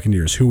Tampa Bay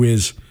Buccaneers, who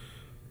is,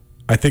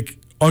 I think,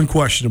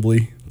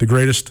 unquestionably the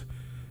greatest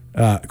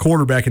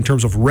quarterback in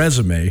terms of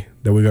resume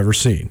that we've ever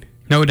seen.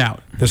 No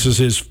doubt. This is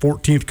his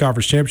 14th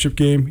conference championship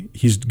game.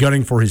 He's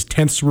gunning for his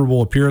 10th Super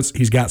Bowl appearance.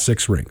 He's got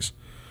 6 rings.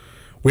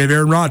 We have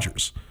Aaron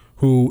Rodgers,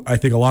 who I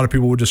think a lot of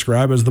people would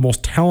describe as the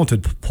most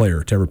talented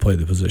player to ever play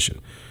the position.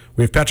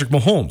 We have Patrick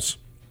Mahomes,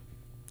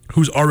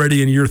 who's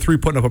already in year 3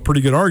 putting up a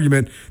pretty good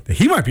argument that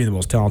he might be the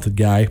most talented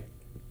guy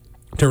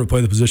to ever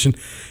play the position,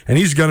 and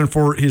he's gunning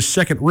for his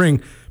second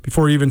ring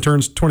before he even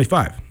turns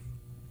 25.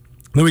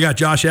 Then we got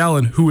Josh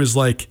Allen, who is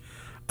like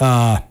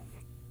Brett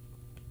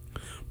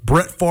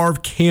Favre,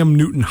 Cam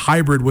Newton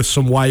hybrid with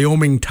some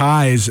Wyoming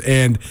ties,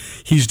 and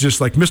he's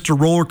just like Mr.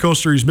 Roller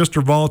Coaster. He's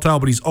Mr. Volatile,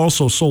 but he's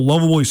also so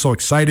lovable. He's so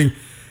exciting,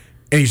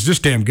 and he's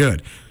just damn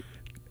good.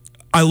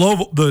 I love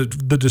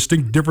the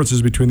distinct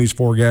differences between these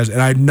 4 guys,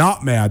 and I'm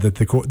not mad that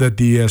the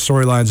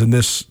storylines in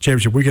this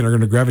championship weekend are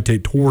going to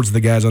gravitate towards the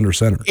guys under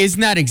center.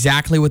 Isn't that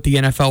exactly what the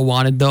NFL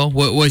wanted, though?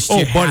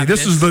 Buddy,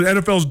 this is the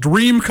NFL's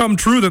dream come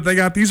true that they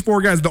got these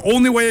 4 guys. The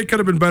only way it could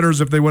have been better is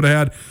if they would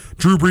have had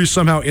Drew Brees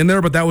somehow in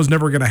there, but that was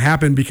never going to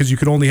happen because you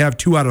could only have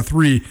 2 out of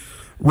 3.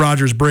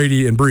 Rodgers,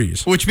 Brady, and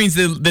Brees. Which means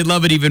they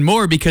love it even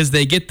more because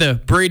they get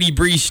the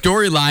Brady-Brees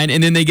storyline,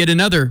 and then they get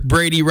another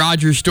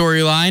Brady-Rodgers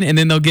storyline, and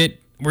then they'll get,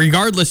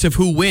 regardless of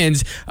who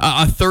wins,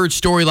 a third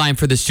storyline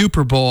for the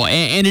Super Bowl.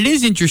 And it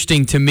is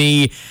interesting to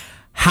me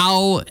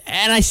how,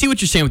 and I see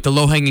what you're saying with the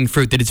low-hanging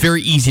fruit, that it's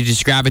very easy to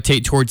just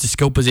gravitate towards the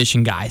skill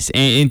position guys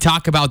and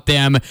talk about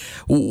them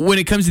when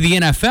it comes to the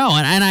NFL.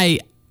 And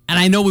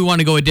I know we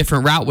want to go a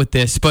different route with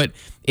this, but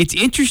it's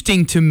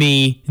interesting to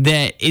me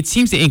that it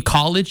seems that in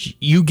college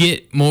you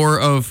get more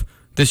of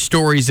the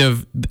stories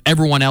of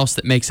everyone else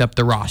that makes up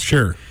the roster.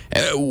 Sure.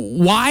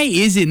 Why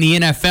is it in the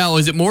NFL?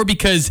 Is it more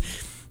because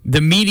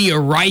the media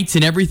rights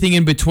and everything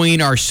in between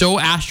are so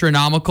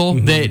astronomical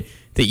that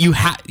you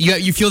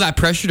feel that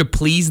pressure to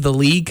please the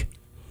league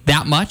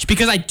that much?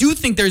 Because I do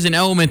think there's an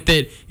element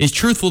that is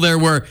truthful there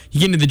where you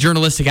get into the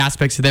journalistic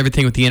aspects of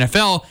everything with the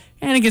NFL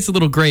and it gets a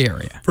little gray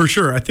area. For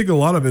sure. I think a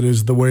lot of it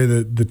is the way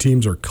that the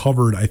teams are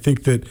covered. I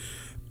think that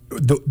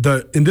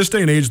in this day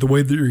and age, the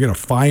way that you're going to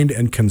find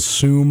and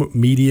consume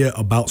media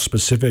about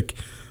specific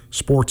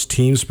sports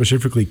teams,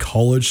 specifically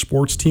college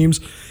sports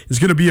teams, is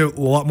going to be a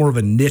lot more of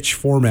a niche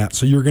format.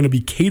 So you're going to be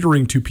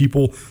catering to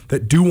people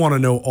that do want to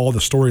know all the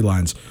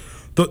storylines.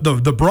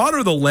 The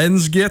broader the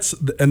lens gets,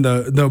 and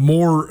the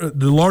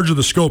larger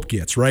the scope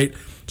gets, right?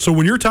 So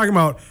when you're talking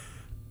about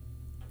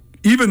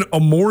even a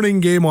morning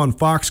game on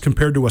Fox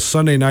compared to a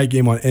Sunday night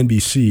game on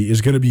NBC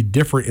is going to be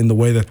different in the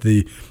way that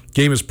the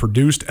game is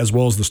produced, as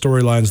well as the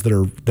storylines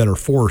that are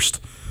forced,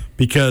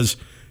 because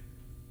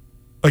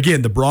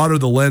again, the broader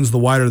the lens, the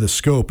wider the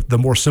scope, the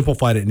more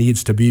simplified it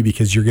needs to be,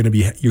 because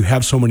you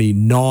have so many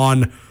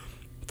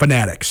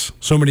non-fanatics,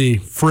 so many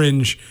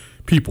fringe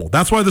people.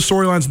 That's why the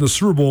storylines in the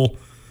Super Bowl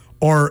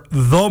are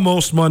the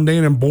most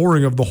mundane and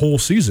boring of the whole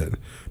season,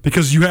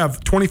 because you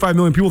have 25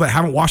 million people that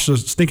haven't watched a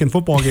stinking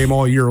football game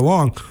all year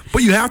long,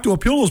 but you have to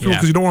appeal to those people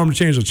because you don't want them to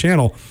change the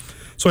channel.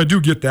 So I do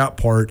get that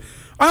part.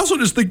 I also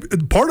just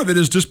think part of it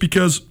is just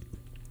because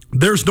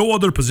there's no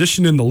other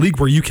position in the league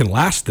where you can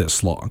last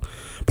this long.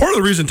 Part of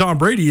the reason Tom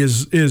Brady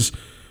is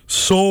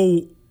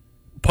so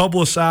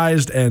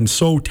publicized and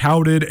so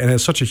touted and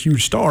is such a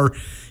huge star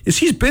is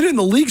he's been in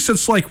the league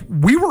since like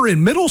we were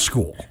in middle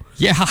school.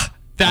 Yeah.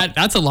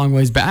 That's a long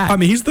ways back. I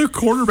mean, he's the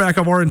quarterback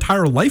of our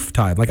entire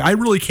lifetime. Like, I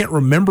really can't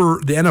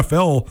remember the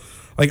NFL.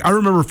 Like, I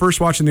remember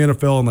first watching the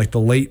NFL in like the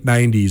late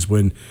 90s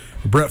when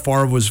Brett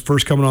Favre was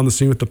first coming on the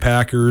scene with the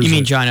Packers. You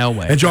mean John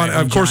Elway? And John,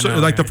 right? Of course,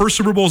 John like the first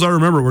Super Bowls I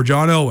remember were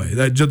John Elway,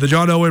 the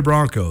John Elway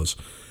Broncos.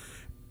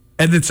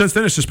 And then since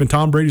then, it's just been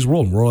Tom Brady's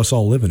world, and we're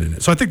all living in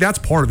it. So I think that's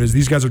part of it. Is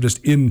these guys are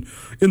just in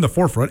the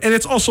forefront, and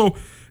it's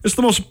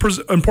the most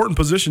important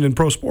position in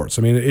pro sports.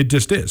 I mean, it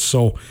just is.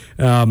 So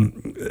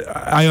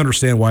I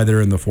understand why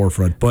they're in the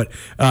forefront. But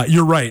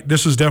you're right.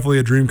 This is definitely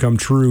a dream come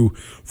true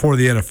for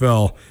the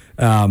NFL.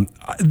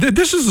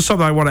 This is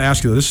something I want to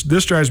ask you, though.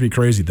 This drives me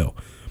crazy, though.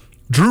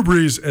 Drew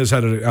Brees has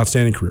had an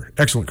outstanding career,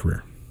 excellent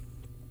career.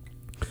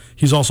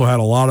 He's also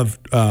had a lot of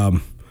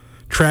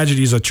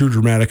tragedy is a too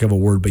dramatic of a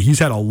word, but he's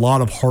had a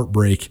lot of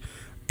heartbreak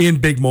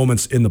in big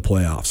moments in the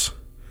playoffs.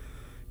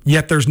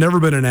 Yet there's never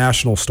been a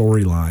national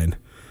storyline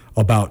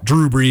about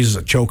Drew Brees as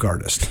a choke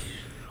artist.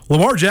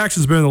 Lamar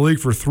Jackson's been in the league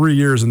for 3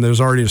 years, and there's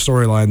already a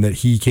storyline that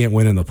he can't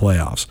win in the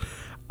playoffs.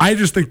 I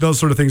just think those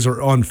sort of things are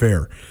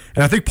unfair.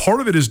 And I think part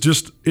of it is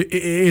just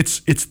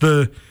it's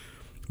the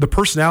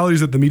personalities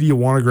that the media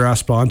want to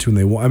grasp onto,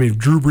 and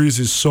Drew Brees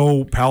is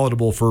so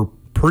palatable for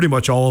pretty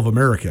much all of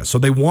America. So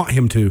they want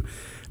him to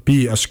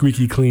be a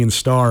squeaky clean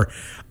star.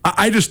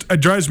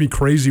 It drives me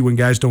crazy when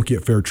guys don't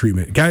get fair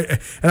treatment.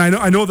 And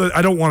I know that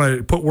I don't want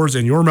to put words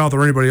in your mouth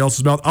or anybody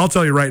else's mouth. I'll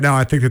tell you right now,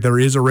 I think that there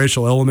is a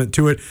racial element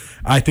to it.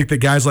 I think that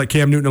guys like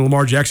Cam Newton and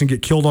Lamar Jackson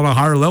get killed on a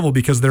higher level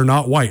because they're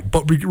not white.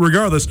 But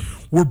regardless,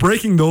 we're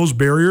breaking those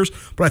barriers.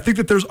 But I think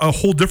that there's a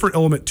whole different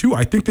element too.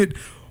 I think that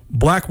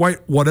black, white,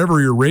 whatever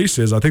your race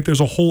is, I think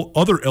there's a whole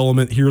other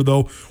element here,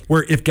 though,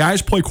 where if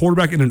guys play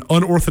quarterback in an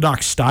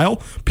unorthodox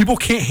style, people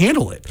can't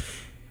handle it.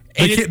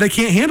 They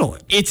can't handle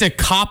it. It's a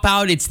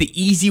cop-out. It's the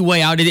easy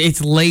way out.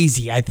 It's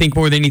lazy, I think,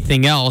 more than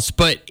anything else.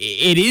 But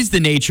it is the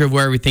nature of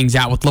where everything's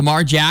at. With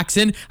Lamar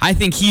Jackson, I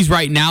think he's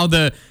right now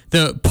the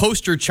the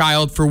poster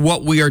child for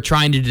what we are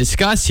trying to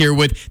discuss here,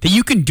 with that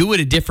you can do it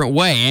a different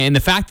way. And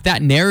the fact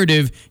that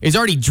narrative is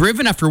already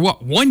driven after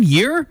 1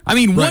 year? I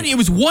mean, it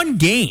was one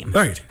game.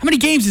 Right. How many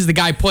games has the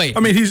guy played? I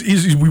mean,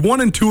 we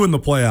won in 2 in the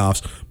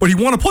playoffs, but he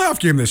won a playoff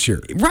game this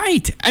year.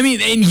 Right. I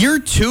mean, in year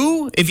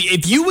 2,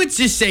 if you would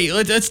just say,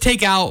 let's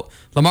take out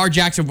Lamar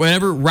Jackson,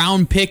 whatever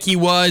round pick he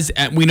was,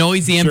 we know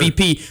he's the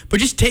MVP, but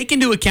just take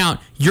into account,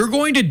 you're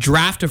going to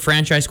draft a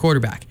franchise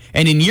quarterback.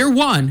 And in year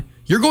 1,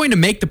 you're going to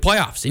make the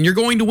playoffs, and you're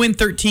going to win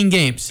 13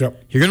 games.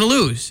 Yep. You're going to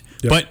lose.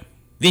 Yep. But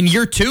in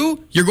year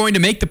 2, you're going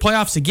to make the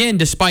playoffs again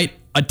despite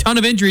a ton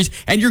of injuries,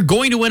 and you're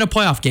going to win a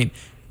playoff game.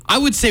 I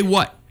would say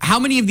how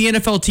many of the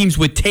NFL teams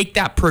would take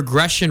that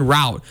progression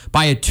route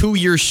by a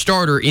 2-year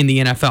starter in the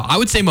NFL? I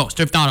would say most,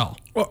 if not all.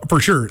 Well,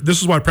 for sure.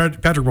 This is why Patrick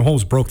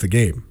Mahomes broke the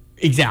game.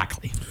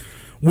 Exactly.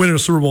 Winning a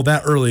Super Bowl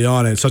that early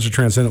on at such a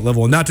transcendent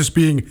level, and not just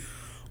being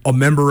a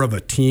member of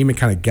a team and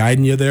kind of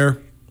guiding you there,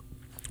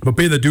 but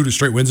being the dude who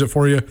straight wins it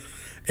for you.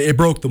 It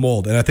broke the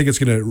mold, and I think it's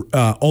going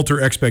to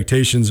alter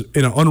expectations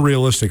in an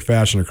unrealistic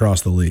fashion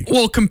across the league.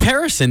 Well,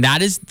 comparison,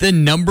 that is the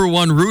number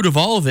one root of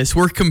all of this.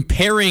 We're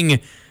comparing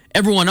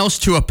everyone else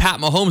to a Pat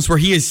Mahomes, where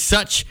he is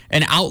such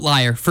an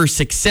outlier for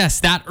success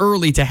that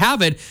early to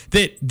have it,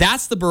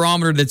 that's the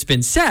barometer that's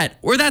been set,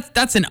 or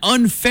that's an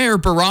unfair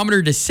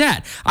barometer to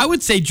set. I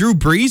would say Drew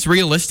Brees,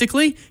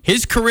 realistically,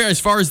 his career as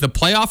far as the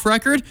playoff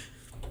record,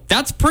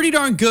 that's pretty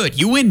darn good.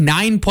 You win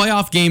 9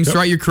 playoff games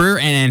throughout your career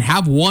and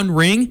have 1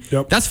 ring.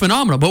 Yep. That's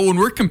phenomenal. But when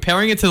we're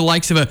comparing it to the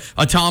likes of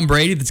a Tom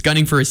Brady that's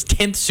gunning for his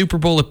 10th Super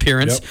Bowl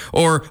appearance,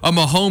 or a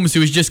Mahomes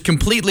who has just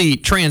completely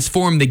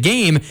transformed the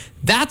game,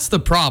 that's the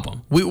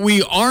problem.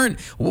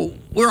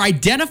 We're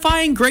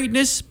identifying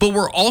greatness, but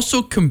we're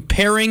also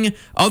comparing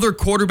other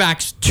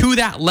quarterbacks to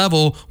that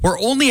level where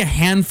only a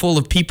handful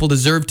of people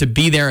deserve to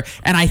be there.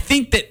 And I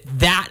think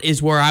that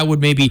is where I would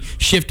maybe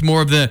shift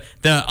more of the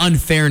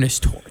unfairness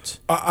towards.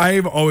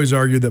 I've always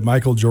argued that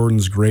Michael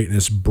Jordan's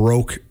greatness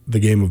broke the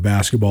game of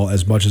basketball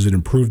as much as it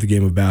improved the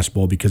game of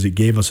basketball, because it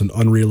gave us an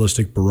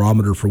unrealistic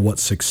barometer for what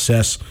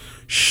success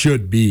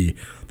should be.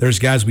 There's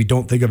guys we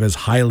don't think of as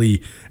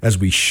highly as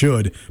we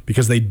should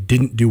because they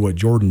didn't do what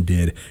Jordan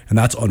did, and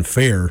that's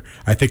unfair.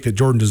 I think that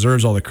Jordan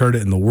deserves all the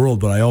credit in the world,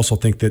 but I also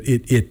think that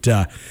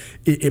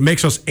it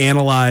makes us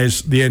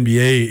analyze the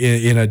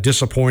NBA in a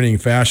disappointing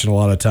fashion a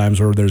lot of times,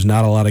 where there's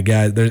not a lot of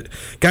guys.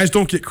 Guys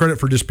don't get credit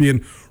for just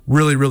being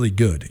really, really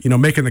good.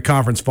 Making the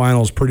conference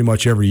finals pretty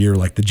much every year,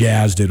 like the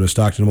Jazz did with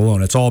Stockton and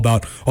Malone. It's all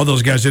about,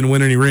 those guys didn't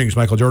win any rings.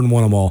 Michael Jordan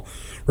won them all.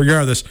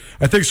 Regardless,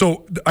 I think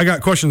so. I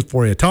got questions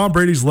for you. Tom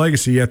Brady's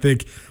legacy, I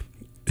think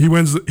he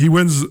wins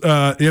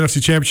the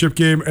NFC Championship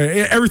game.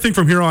 Everything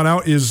from here on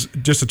out is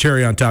just a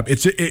cherry on top.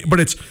 But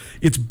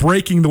it's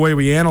breaking the way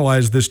we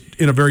analyze this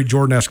in a very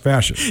Jordan-esque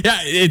fashion. Yeah,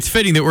 it's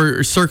fitting that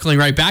we're circling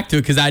right back to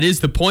it, because that is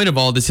the point of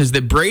all this, is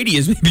that Brady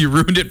has maybe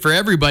ruined it for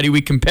everybody.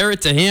 We compare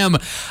it to him.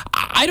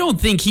 I don't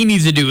think he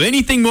needs to do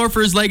anything more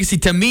for his legacy.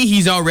 To me,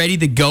 he's already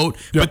the GOAT.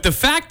 Yep. But the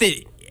fact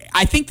that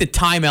I think the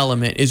time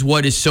element is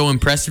what is so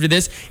impressive to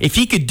this. If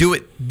he could do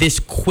it this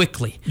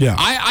quickly. Yeah.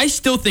 I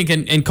still think,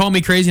 and call me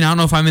crazy, and I don't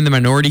know if I'm in the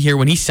minority here,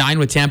 when he signed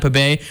with Tampa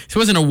Bay, it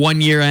wasn't a 1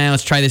 year,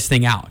 let's try this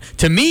thing out.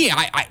 To me,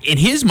 in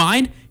his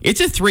mind, it's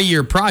a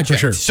 3-year project.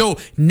 For sure. So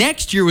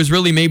next year was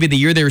really maybe the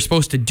year they were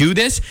supposed to do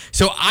this.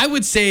 So I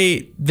would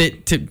say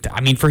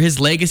that, for his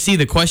legacy,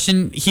 the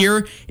question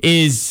here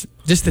is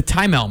just the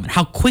time element,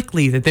 how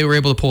quickly that they were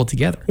able to pull it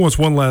together. Well, it's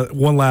one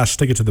last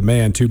stick it to the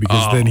man, too,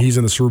 because then he's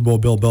in the Super Bowl.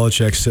 Bill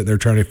Belichick sitting there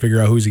trying to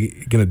figure out who's he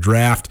going to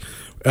draft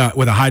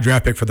with a high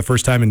draft pick for the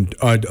first time in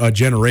a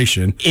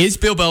generation. Is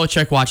Bill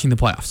Belichick watching the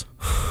playoffs?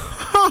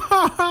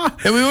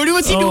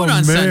 What's he doing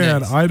on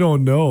Sundays? I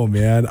don't know,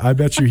 man. I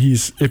bet you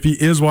if he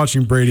is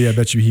watching Brady, I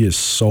bet you he is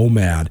so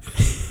mad.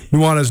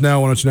 Nuanez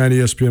Now, 109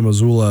 ESPN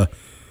Missoula.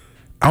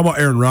 How about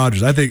Aaron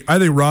Rodgers? I think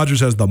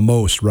Rodgers has the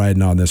most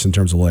riding on this in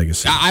terms of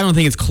legacy. I don't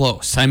think it's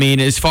close.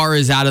 As far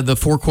as out of the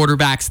 4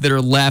 quarterbacks that are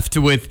left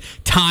with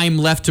time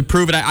left to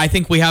prove it, I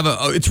think we have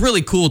it's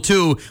really cool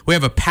too. We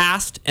have a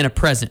past and a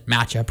present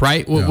matchup,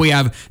 right? Yeah. We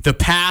have the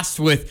past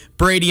with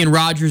Brady and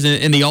Rodgers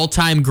and the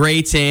all-time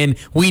greats, and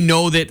we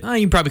know that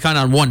you can probably count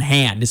on one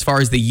hand as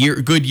far as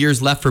the good years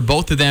left for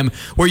both of them,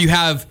 where you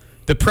have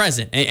the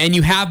present, and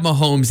you have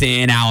Mahomes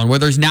and Allen, where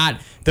there's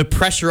not the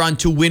pressure on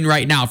to win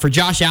right now. For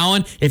Josh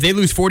Allen, if they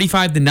lose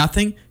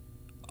 45-0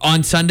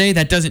 on Sunday,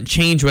 that doesn't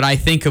change what I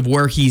think of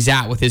where he's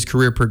at with his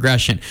career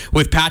progression.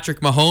 With Patrick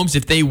Mahomes,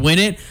 if they win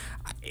it,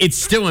 it's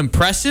still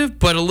impressive,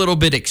 but a little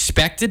bit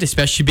expected,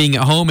 especially being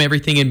at home,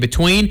 everything in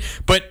between.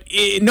 But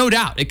no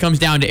doubt, it comes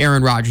down to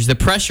Aaron Rodgers. The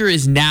pressure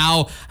is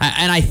now,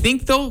 and I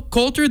think, though,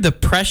 Coulter, the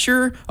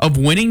pressure of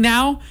winning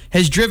now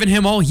has driven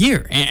him all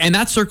year. And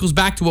that circles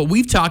back to what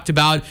we've talked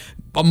about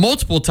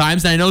multiple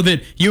times, and I know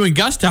that you and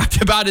Gus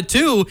talked about it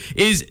too,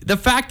 is the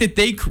fact that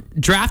they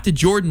drafted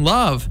Jordan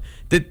Love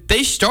that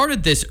they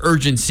started this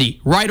urgency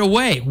right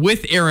away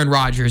with Aaron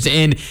Rodgers,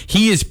 and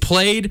he has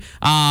played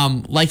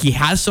like he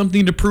has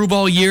something to prove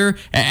all year,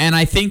 and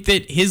I think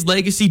that his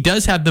legacy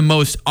does have the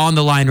most on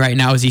the line right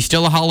now. Is he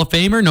still a Hall of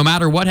Famer no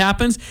matter what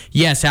happens?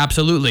 Yes,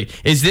 absolutely.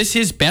 Is this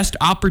his best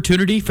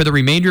opportunity for the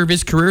remainder of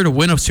his career to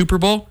win a Super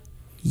Bowl?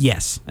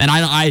 Yes. And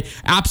I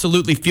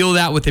absolutely feel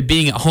that with it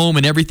being at home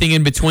and everything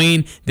in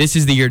between. This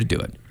is the year to do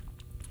it.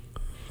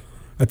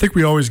 I think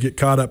we always get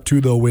caught up, too,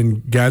 though,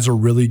 when guys are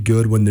really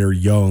good when they're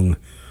young,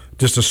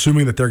 just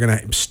assuming that they're going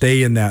to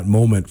stay in that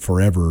moment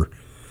forever.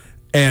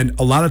 And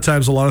a lot of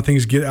times, a lot of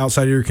things get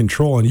outside of your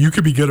control, and you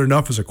could be good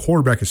enough as a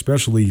quarterback,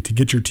 especially, to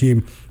get your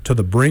team to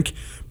the brink,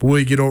 but will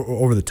you get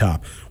over the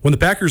top? When the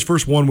Packers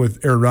first won with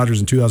Aaron Rodgers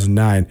in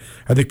 2009,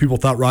 I think people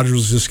thought Rodgers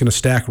was just going to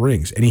stack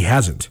rings, and he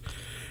hasn't.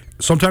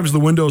 Sometimes the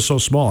window is so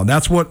small, and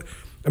that's what –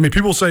 I mean,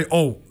 people say,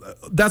 oh,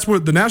 that's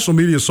what the national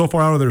media is so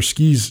far out of their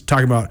skis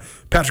talking about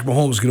Patrick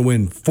Mahomes is going to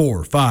win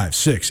 4, 5,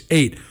 6,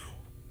 8.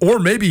 Or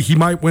maybe he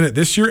might win it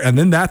this year, and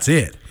then that's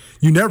it.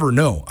 You never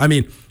know. I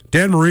mean,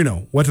 Dan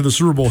Marino went to the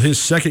Super Bowl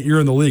his second year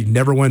in the league,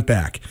 never went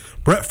back.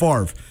 Brett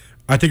Favre,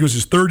 I think it was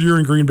his third year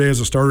in Green Bay as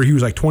a starter. He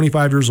was like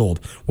 25 years old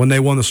when they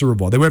won the Super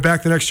Bowl. They went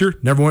back the next year,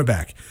 never went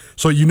back.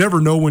 So you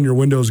never know when your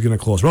window is going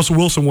to close. Russell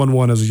Wilson won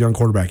one as a young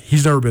quarterback.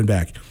 He's never been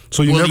back.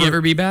 So Will he ever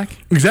be back?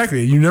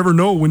 Exactly. You never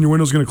know when your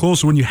window is going to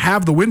close. So when you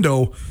have the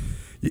window,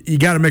 you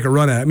got to make a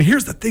run at it. I mean,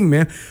 here's the thing,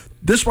 man.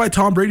 This is why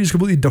Tom Brady's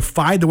completely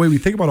defied the way we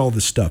think about all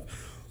this stuff.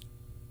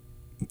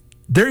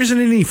 There isn't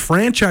any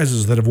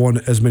franchises that have won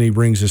as many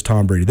rings as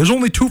Tom Brady. There's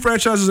only 2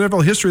 franchises in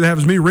NFL history that have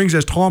as many rings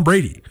as Tom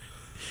Brady.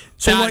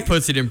 So that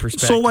puts it in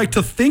perspective. So,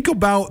 to think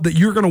about that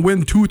you're going to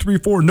win 2, 3,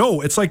 4.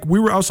 No, it's like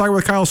I was talking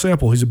with Kyle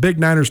Sample. He's a big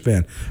Niners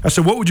fan. I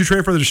said, what would you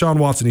trade for the Deshaun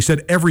Watson? He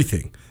said,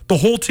 everything. The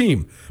whole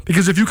team.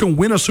 Because if you can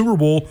win a Super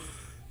Bowl,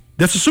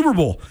 that's a Super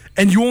Bowl.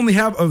 And you only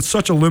have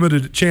such a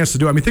limited chance to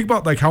do it. I mean, think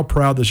about how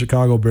proud the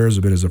Chicago Bears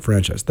have been as a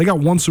franchise. They got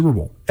 1 Super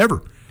Bowl.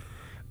 Ever.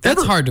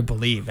 That's hard to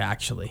believe,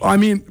 actually. I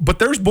mean, but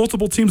there's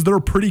multiple teams that are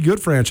pretty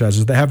good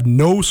franchises that have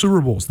no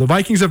Super Bowls. The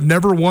Vikings have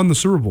never won the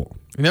Super Bowl.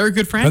 And they're a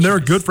good franchise. And they're a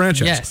good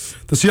franchise. Yes.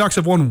 The Seahawks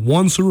have won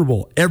 1 Super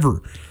Bowl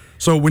ever.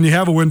 So when you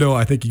have a window,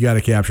 I think you got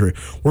to capture it.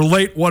 We're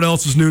late. What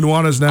else is new?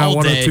 Nuanez Now,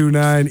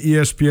 102.9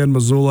 ESPN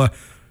Missoula.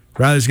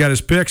 Riley's got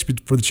his picks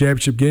for the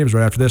championship games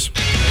right after this.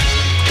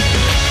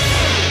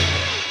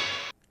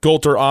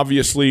 Colter,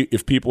 obviously,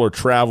 if people are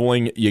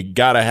traveling, you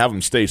got to have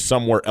them stay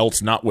somewhere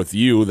else, not with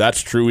you.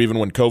 That's true even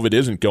when COVID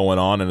isn't going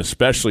on, and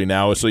especially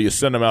now. So you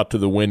send them out to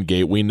the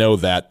Wingate. We know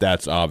that.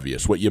 That's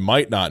obvious. What you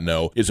might not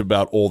know is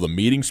about all the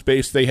meeting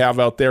space they have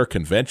out there,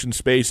 convention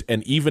space,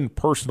 and even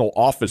personal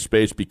office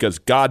space, because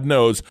God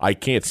knows I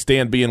can't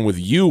stand being with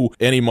you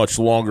any much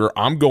longer.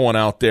 I'm going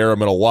out there. I'm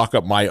going to lock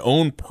up my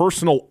own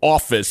personal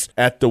office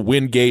at the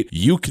Wingate.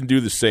 You can do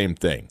the same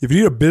thing. If you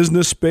need a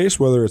business space,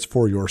 whether it's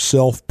for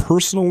yourself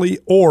personally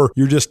or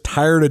you're just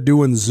tired of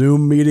doing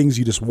Zoom meetings,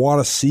 you just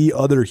want to see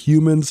other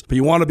humans, but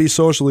you want to be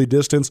socially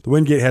distanced, the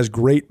Wingate has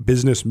great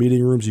business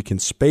meeting rooms. You can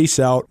space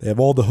out. They have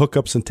all the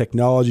hookups and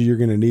technology you're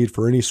going to need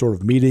for any sort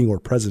of meeting or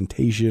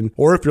presentation.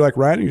 Or if you're like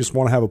Ryan, you just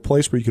want to have a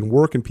place where you can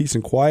work in peace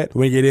and quiet, the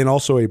Wingate Inn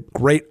also a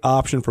great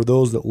option for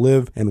those that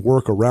live and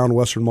work around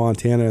Western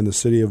Montana and the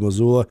city of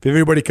Missoula. If you have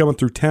anybody coming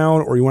through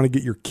town or you want to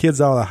get your kids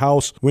out of the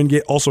house,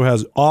 Wingate also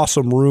has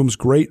awesome rooms,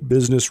 great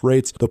business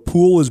rates. The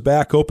pool is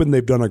back open.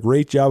 They've done a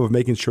great job of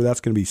making sure that's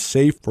going to be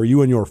safe for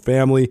you and your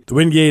family. The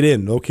Wingate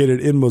Inn, located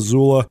in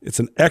Missoula, it's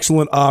an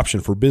excellent option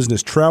for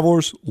business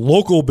travelers,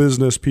 local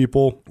business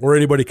people, or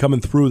anybody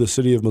coming through the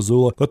city of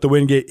Missoula. Let the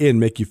Wingate Inn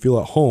make you feel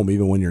at home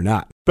even when you're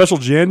not. Special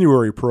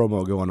January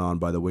promo going on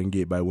by the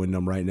Wingate by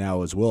Wyndham right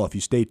now as well. If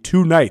you stay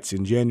 2 nights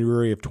in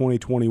January of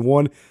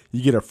 2021,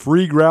 you get a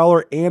free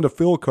growler and a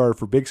fill card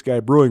for Big Sky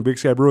Brewing. Big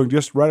Sky Brewing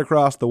just right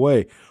across the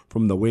way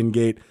from the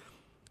Wingate.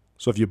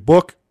 So if you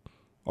book,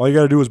 all you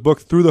got to do is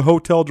book through the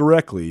hotel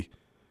directly.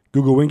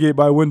 Google Wingate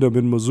by Wyndham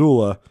in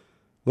Missoula.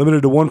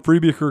 Limited to 1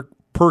 freebie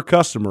per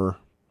customer,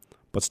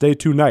 but stay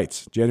 2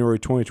 nights. January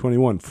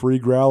 2021, free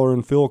growler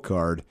and fill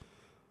card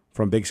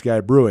from Big Sky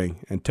Brewing.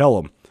 And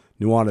tell them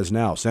Nuanez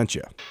Now sent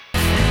you.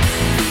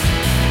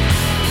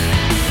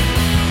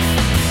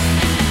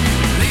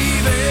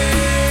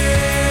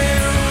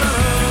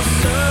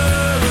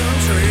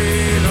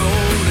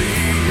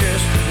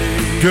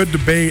 Good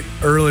debate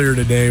earlier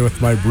today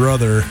with my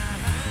brother.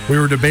 We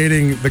were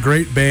debating the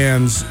great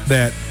bands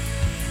that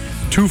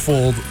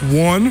twofold.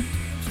 One,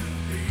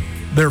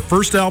 their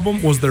first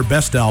album was their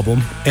best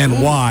album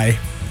and why.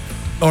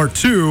 Or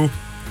 2,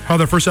 how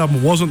their first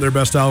album wasn't their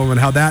best album and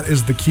how that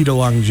is the key to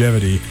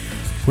longevity.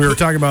 We were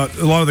talking about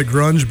a lot of the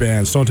grunge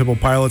bands, Stone Temple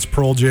Pilots,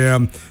 Pearl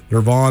Jam,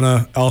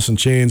 Nirvana, Alice in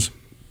Chains.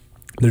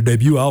 Their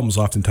debut albums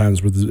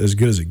oftentimes were as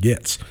good as it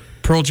gets.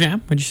 Pearl Jam,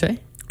 what'd you say?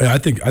 Yeah,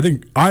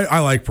 I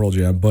like Pearl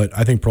Jam, but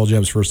I think Pearl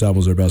Jam's first album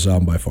was their best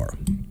album by far.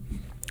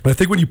 But I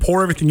think when you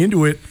pour everything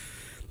into it,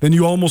 then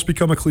you almost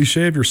become a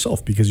cliche of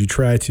yourself because you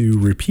try to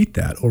repeat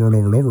that over and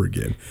over and over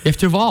again. You have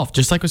to evolve,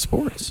 just like with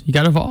sports. You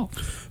got to evolve.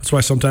 That's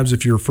why sometimes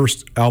if your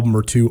first album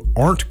or 2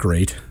 aren't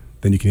great,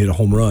 then you can hit a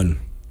home run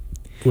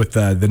with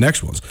the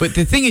next ones. But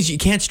the thing is, you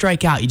can't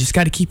strike out. You just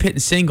got to keep hitting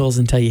singles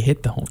until you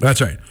hit the home.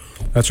 That's right.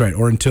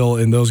 Or until,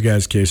 in those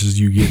guys' cases,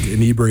 you get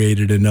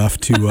inebriated enough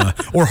to,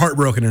 or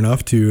heartbroken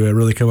enough to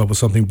really come up with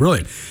something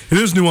brilliant. It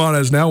is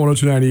Nuanez now,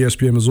 102.9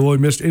 ESPN Missoula. If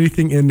you missed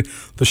anything in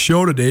the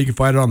show today, you can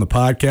find it on the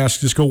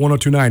podcast. Just go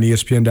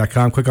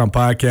 1029ESPN.com, click on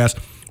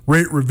podcast,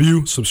 rate,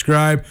 review,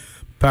 subscribe.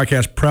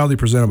 Podcast proudly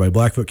presented by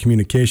Blackfoot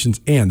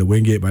Communications and the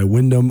Wingate by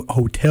Wyndham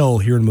Hotel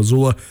here in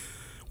Missoula.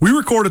 We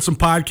recorded some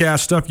podcast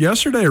stuff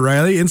yesterday,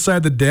 Riley.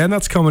 Inside the Den,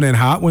 that's coming in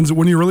hot. When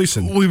are you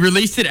releasing? We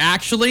released it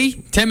actually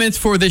 10 minutes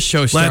before this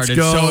show started. Let's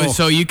go.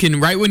 So you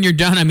can, right when you're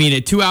done, I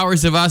mean, 2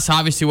 hours of us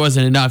obviously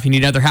wasn't enough. You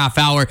need another half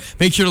hour.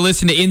 Make sure to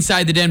listen to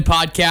Inside the Den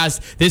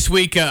podcast. This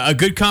week, a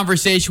good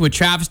conversation with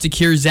Travis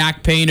DeCure,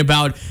 Zach Payne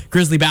about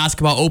Grizzly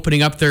basketball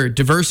opening up their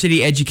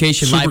diversity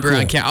education Super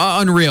library. cool.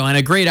 Unreal and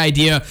a great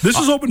idea. This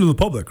is open to the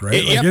public,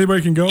 right? Like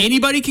anybody can go?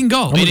 Anybody can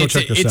go. I'm gonna go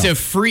check this out. It's a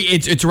free,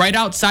 it's right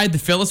outside the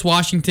Phyllis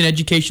Washington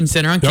Education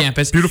Center on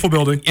campus. Beautiful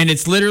building. And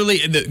it's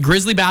literally the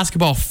Grizzly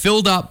basketball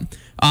filled up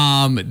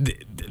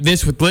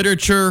this with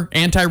literature,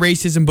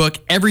 anti-racism book,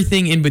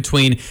 everything in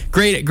between.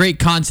 Great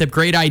concept,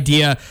 great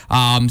idea.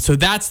 So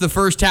that's the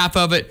first half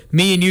of it.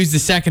 Me and you's the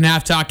second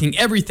half, talking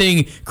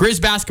everything Grizz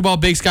basketball,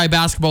 Big Sky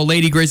basketball,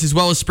 Lady Grizz, as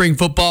well as spring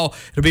football.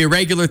 It'll be a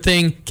regular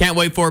thing. Can't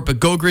wait for it. But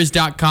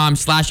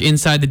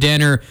gogrizz.com/inside the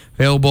dinner,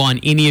 available on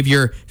any of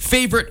your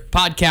favorite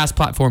podcast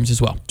platforms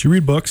as well. Do you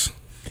read books?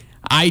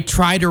 I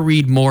try to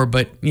read more,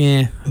 but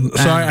yeah.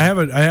 So I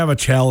have a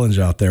challenge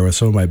out there with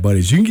some of my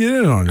buddies. You can get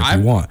in on it if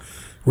you want.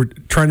 We're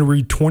trying to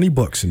read 20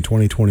 books in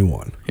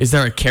 2021. Is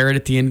there a carrot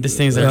at the end of this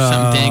thing? Is there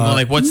something dangle?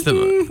 Like, what's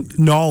the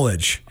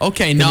knowledge?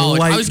 Okay,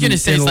 knowledge. I was going to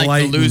say it's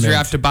like the loser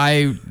have to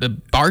buy the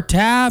bar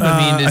tab.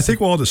 I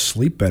think we'll all just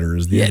sleep better.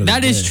 Is the end of the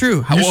that day. is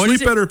true. You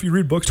sleep better if you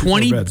read books.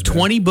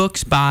 20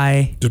 books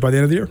by just by the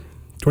end of the year.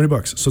 20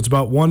 bucks. So it's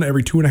about one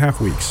every 2.5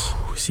 weeks.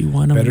 See,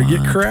 one a better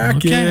month. Get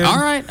cracking. Okay. All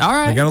right.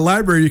 I got a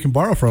library you can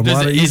borrow from.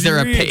 Is there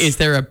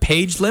a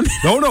page limit?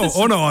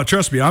 No.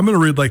 Trust me. I'm going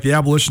to read like The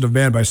Abolition of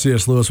Man by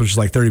C.S. Lewis, which is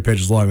like 30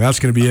 pages long. That's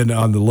going to be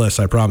on the list.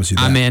 I promise you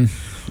that. I'm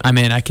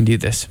in. I can do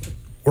this.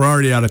 We're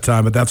already out of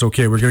time, but that's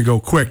okay. We're going to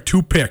go quick.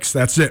 2 picks.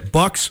 That's it.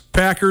 Bucks,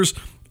 Packers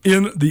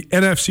in the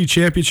NFC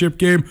Championship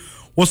game.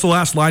 What's the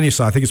last line you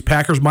saw? I think it's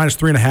Packers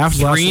 -3.5.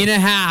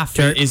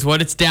 3.5 is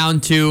what it's down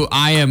to.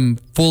 I am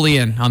fully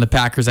in on the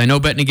Packers. I know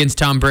betting against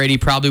Tom Brady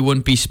probably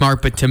wouldn't be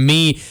smart, but to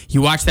me,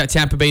 you watch that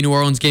Tampa Bay New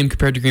Orleans game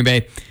compared to Green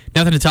Bay,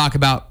 nothing to talk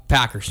about.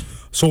 Packers.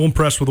 So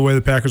impressed with the way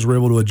the Packers were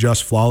able to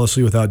adjust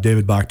flawlessly without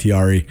David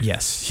Bakhtiari.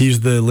 Yes. He's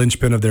the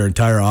linchpin of their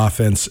entire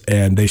offense,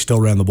 and they still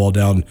ran the ball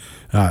down,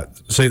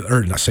 Los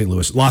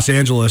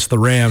Angeles, the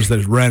Rams,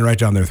 that ran right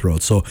down their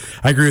throats. So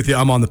I agree with you.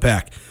 I'm on the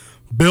Pack.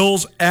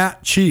 Bills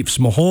at Chiefs.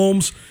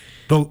 Mahomes,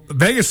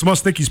 Vegas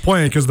must think he's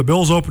playing because the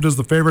Bills opened as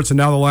the favorites and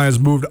now the line has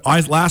moved.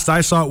 Last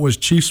I saw it was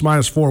Chiefs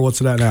 -4.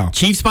 What's it at now?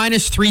 Chiefs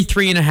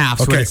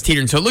 -3.5 is what it's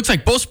teetering. So it looks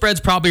like both spreads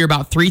probably are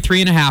about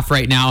 3.5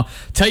 right now.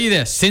 Tell you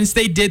this, since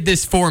they did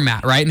this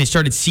format, right, and they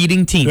started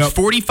seeding teams,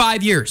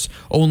 45 years,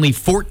 only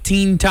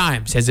 14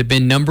 times has it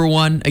been number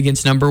one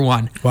against number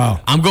one.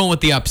 Wow. I'm going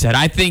with the upset.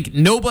 I think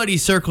nobody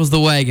circles the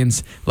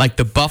wagons like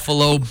the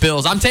Buffalo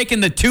Bills. I'm taking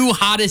the 2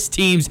 hottest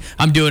teams.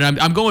 I'm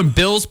going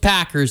Bills,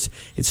 Packers.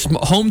 It's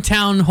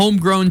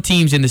homegrown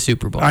teams in the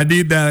Super Bowl. I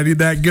need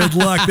that. Good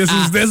luck. This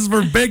is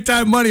for big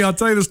time money. I'll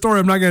tell you the story.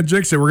 I'm not going to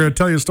jinx it. We're going to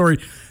tell you the story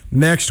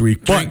next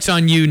week. Drinks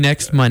on you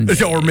next Monday.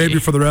 Or maybe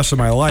for the rest of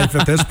my life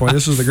at this point.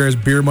 This is the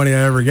greatest beer money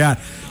I ever got.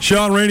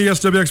 Sean Rainey,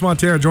 SWX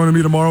Montana, joining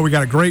me tomorrow. We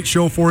got a great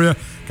show for you.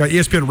 Got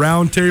ESPN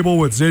Roundtable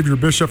with Xavier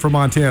Bishop from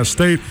Montana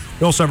State.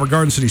 We also have our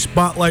Garden City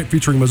Spotlight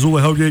featuring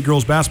Missoula Hellgate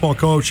girls basketball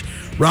coach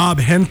Rob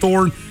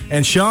Henthorn.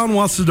 And Sean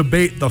wants to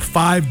debate the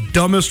 5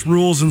 dumbest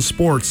rules in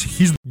sports.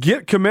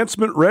 Get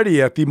commencement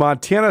ready at the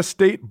Montana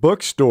State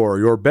Bookstore,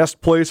 your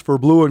best place for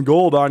blue and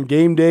gold on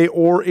game day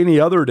or any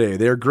other day.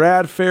 Their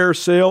grad fair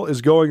sale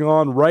is going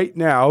on right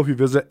now if you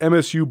visit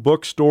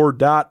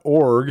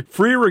msubookstore.org.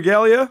 Free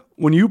regalia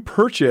when you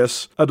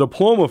purchase a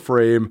diploma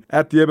frame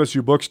at the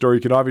MSU Bookstore.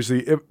 You can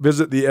obviously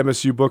visit the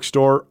MSU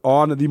Bookstore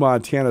on the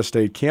Montana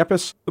State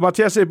campus. The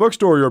Montana State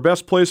Bookstore, your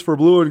best place for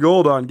blue and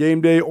gold on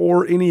game day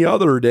or any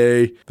other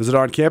day. Visit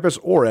on campus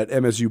or at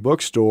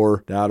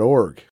msubookstore.org.